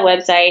link to that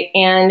website.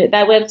 And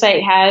that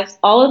website has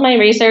all of my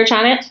research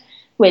on it.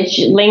 which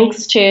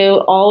links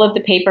to all of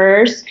the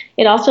papers.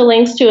 It also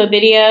links to a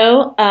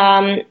video.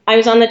 I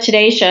was on the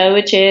Today Show,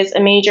 which is a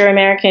major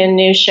American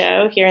news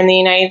show here in the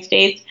United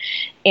States.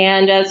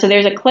 And so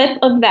there's a clip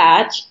of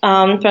that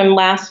from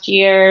last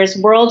year's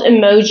World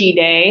Emoji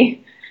Day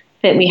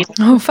that we had.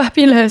 Oh,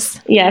 fabulous.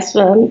 Yes,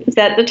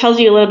 that tells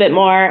you a little bit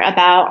more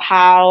about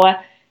how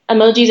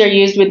emojis are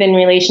used within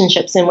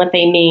relationships and what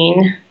they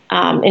mean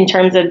in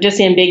terms of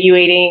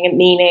disambiguating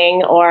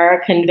meaning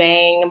or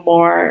conveying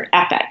more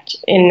affect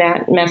in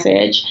that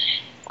message.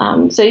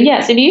 So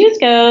yes, if you just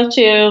go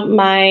to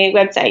my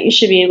website, you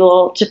should be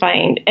able to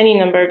find any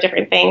number of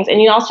different things. And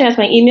you also have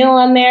my email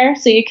on there,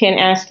 so you can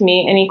ask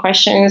me any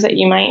questions that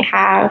you might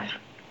have.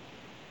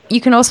 You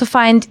can also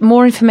find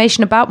more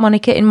information about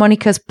Monica in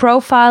Monica's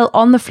profile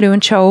on the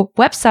Fluent Show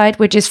website,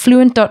 which is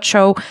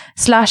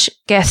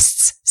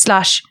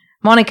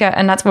fluent.show/guests/Monica.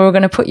 And that's where we're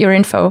going to put your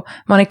info,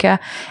 Monica.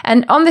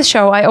 And on this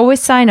show, I always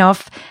sign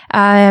off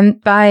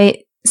by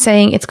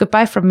saying it's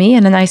goodbye from me.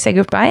 And then I say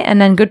goodbye.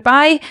 And then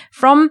goodbye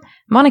from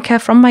Monica,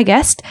 from my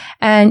guest.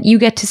 And you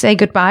get to say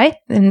goodbye.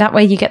 And that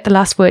way you get the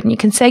last word. And you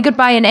can say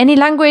goodbye in any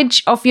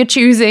language of your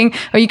choosing.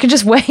 Or you can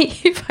just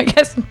wave. I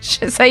guess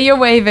say you're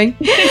waving.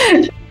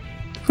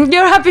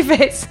 Your happy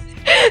face.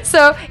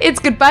 So it's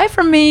goodbye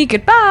from me,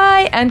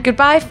 goodbye, and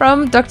goodbye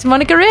from Dr.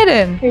 Monica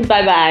Riordan.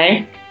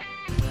 Bye-bye.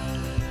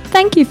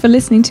 Thank you for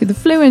listening to The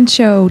Fluent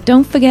Show.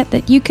 Don't forget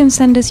that you can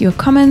send us your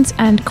comments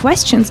and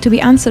questions to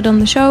be answered on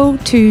the show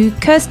to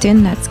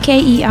Kerstin, that's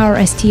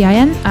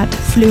Kerstin, at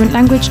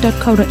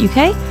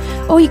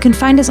fluentlanguage.co.uk, or you can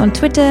find us on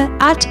Twitter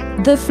at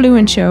The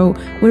Fluent Show.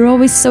 We're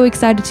always so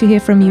excited to hear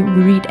from you.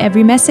 We read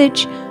every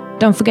message.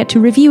 Don't forget to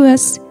review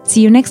us.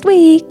 See you next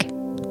week.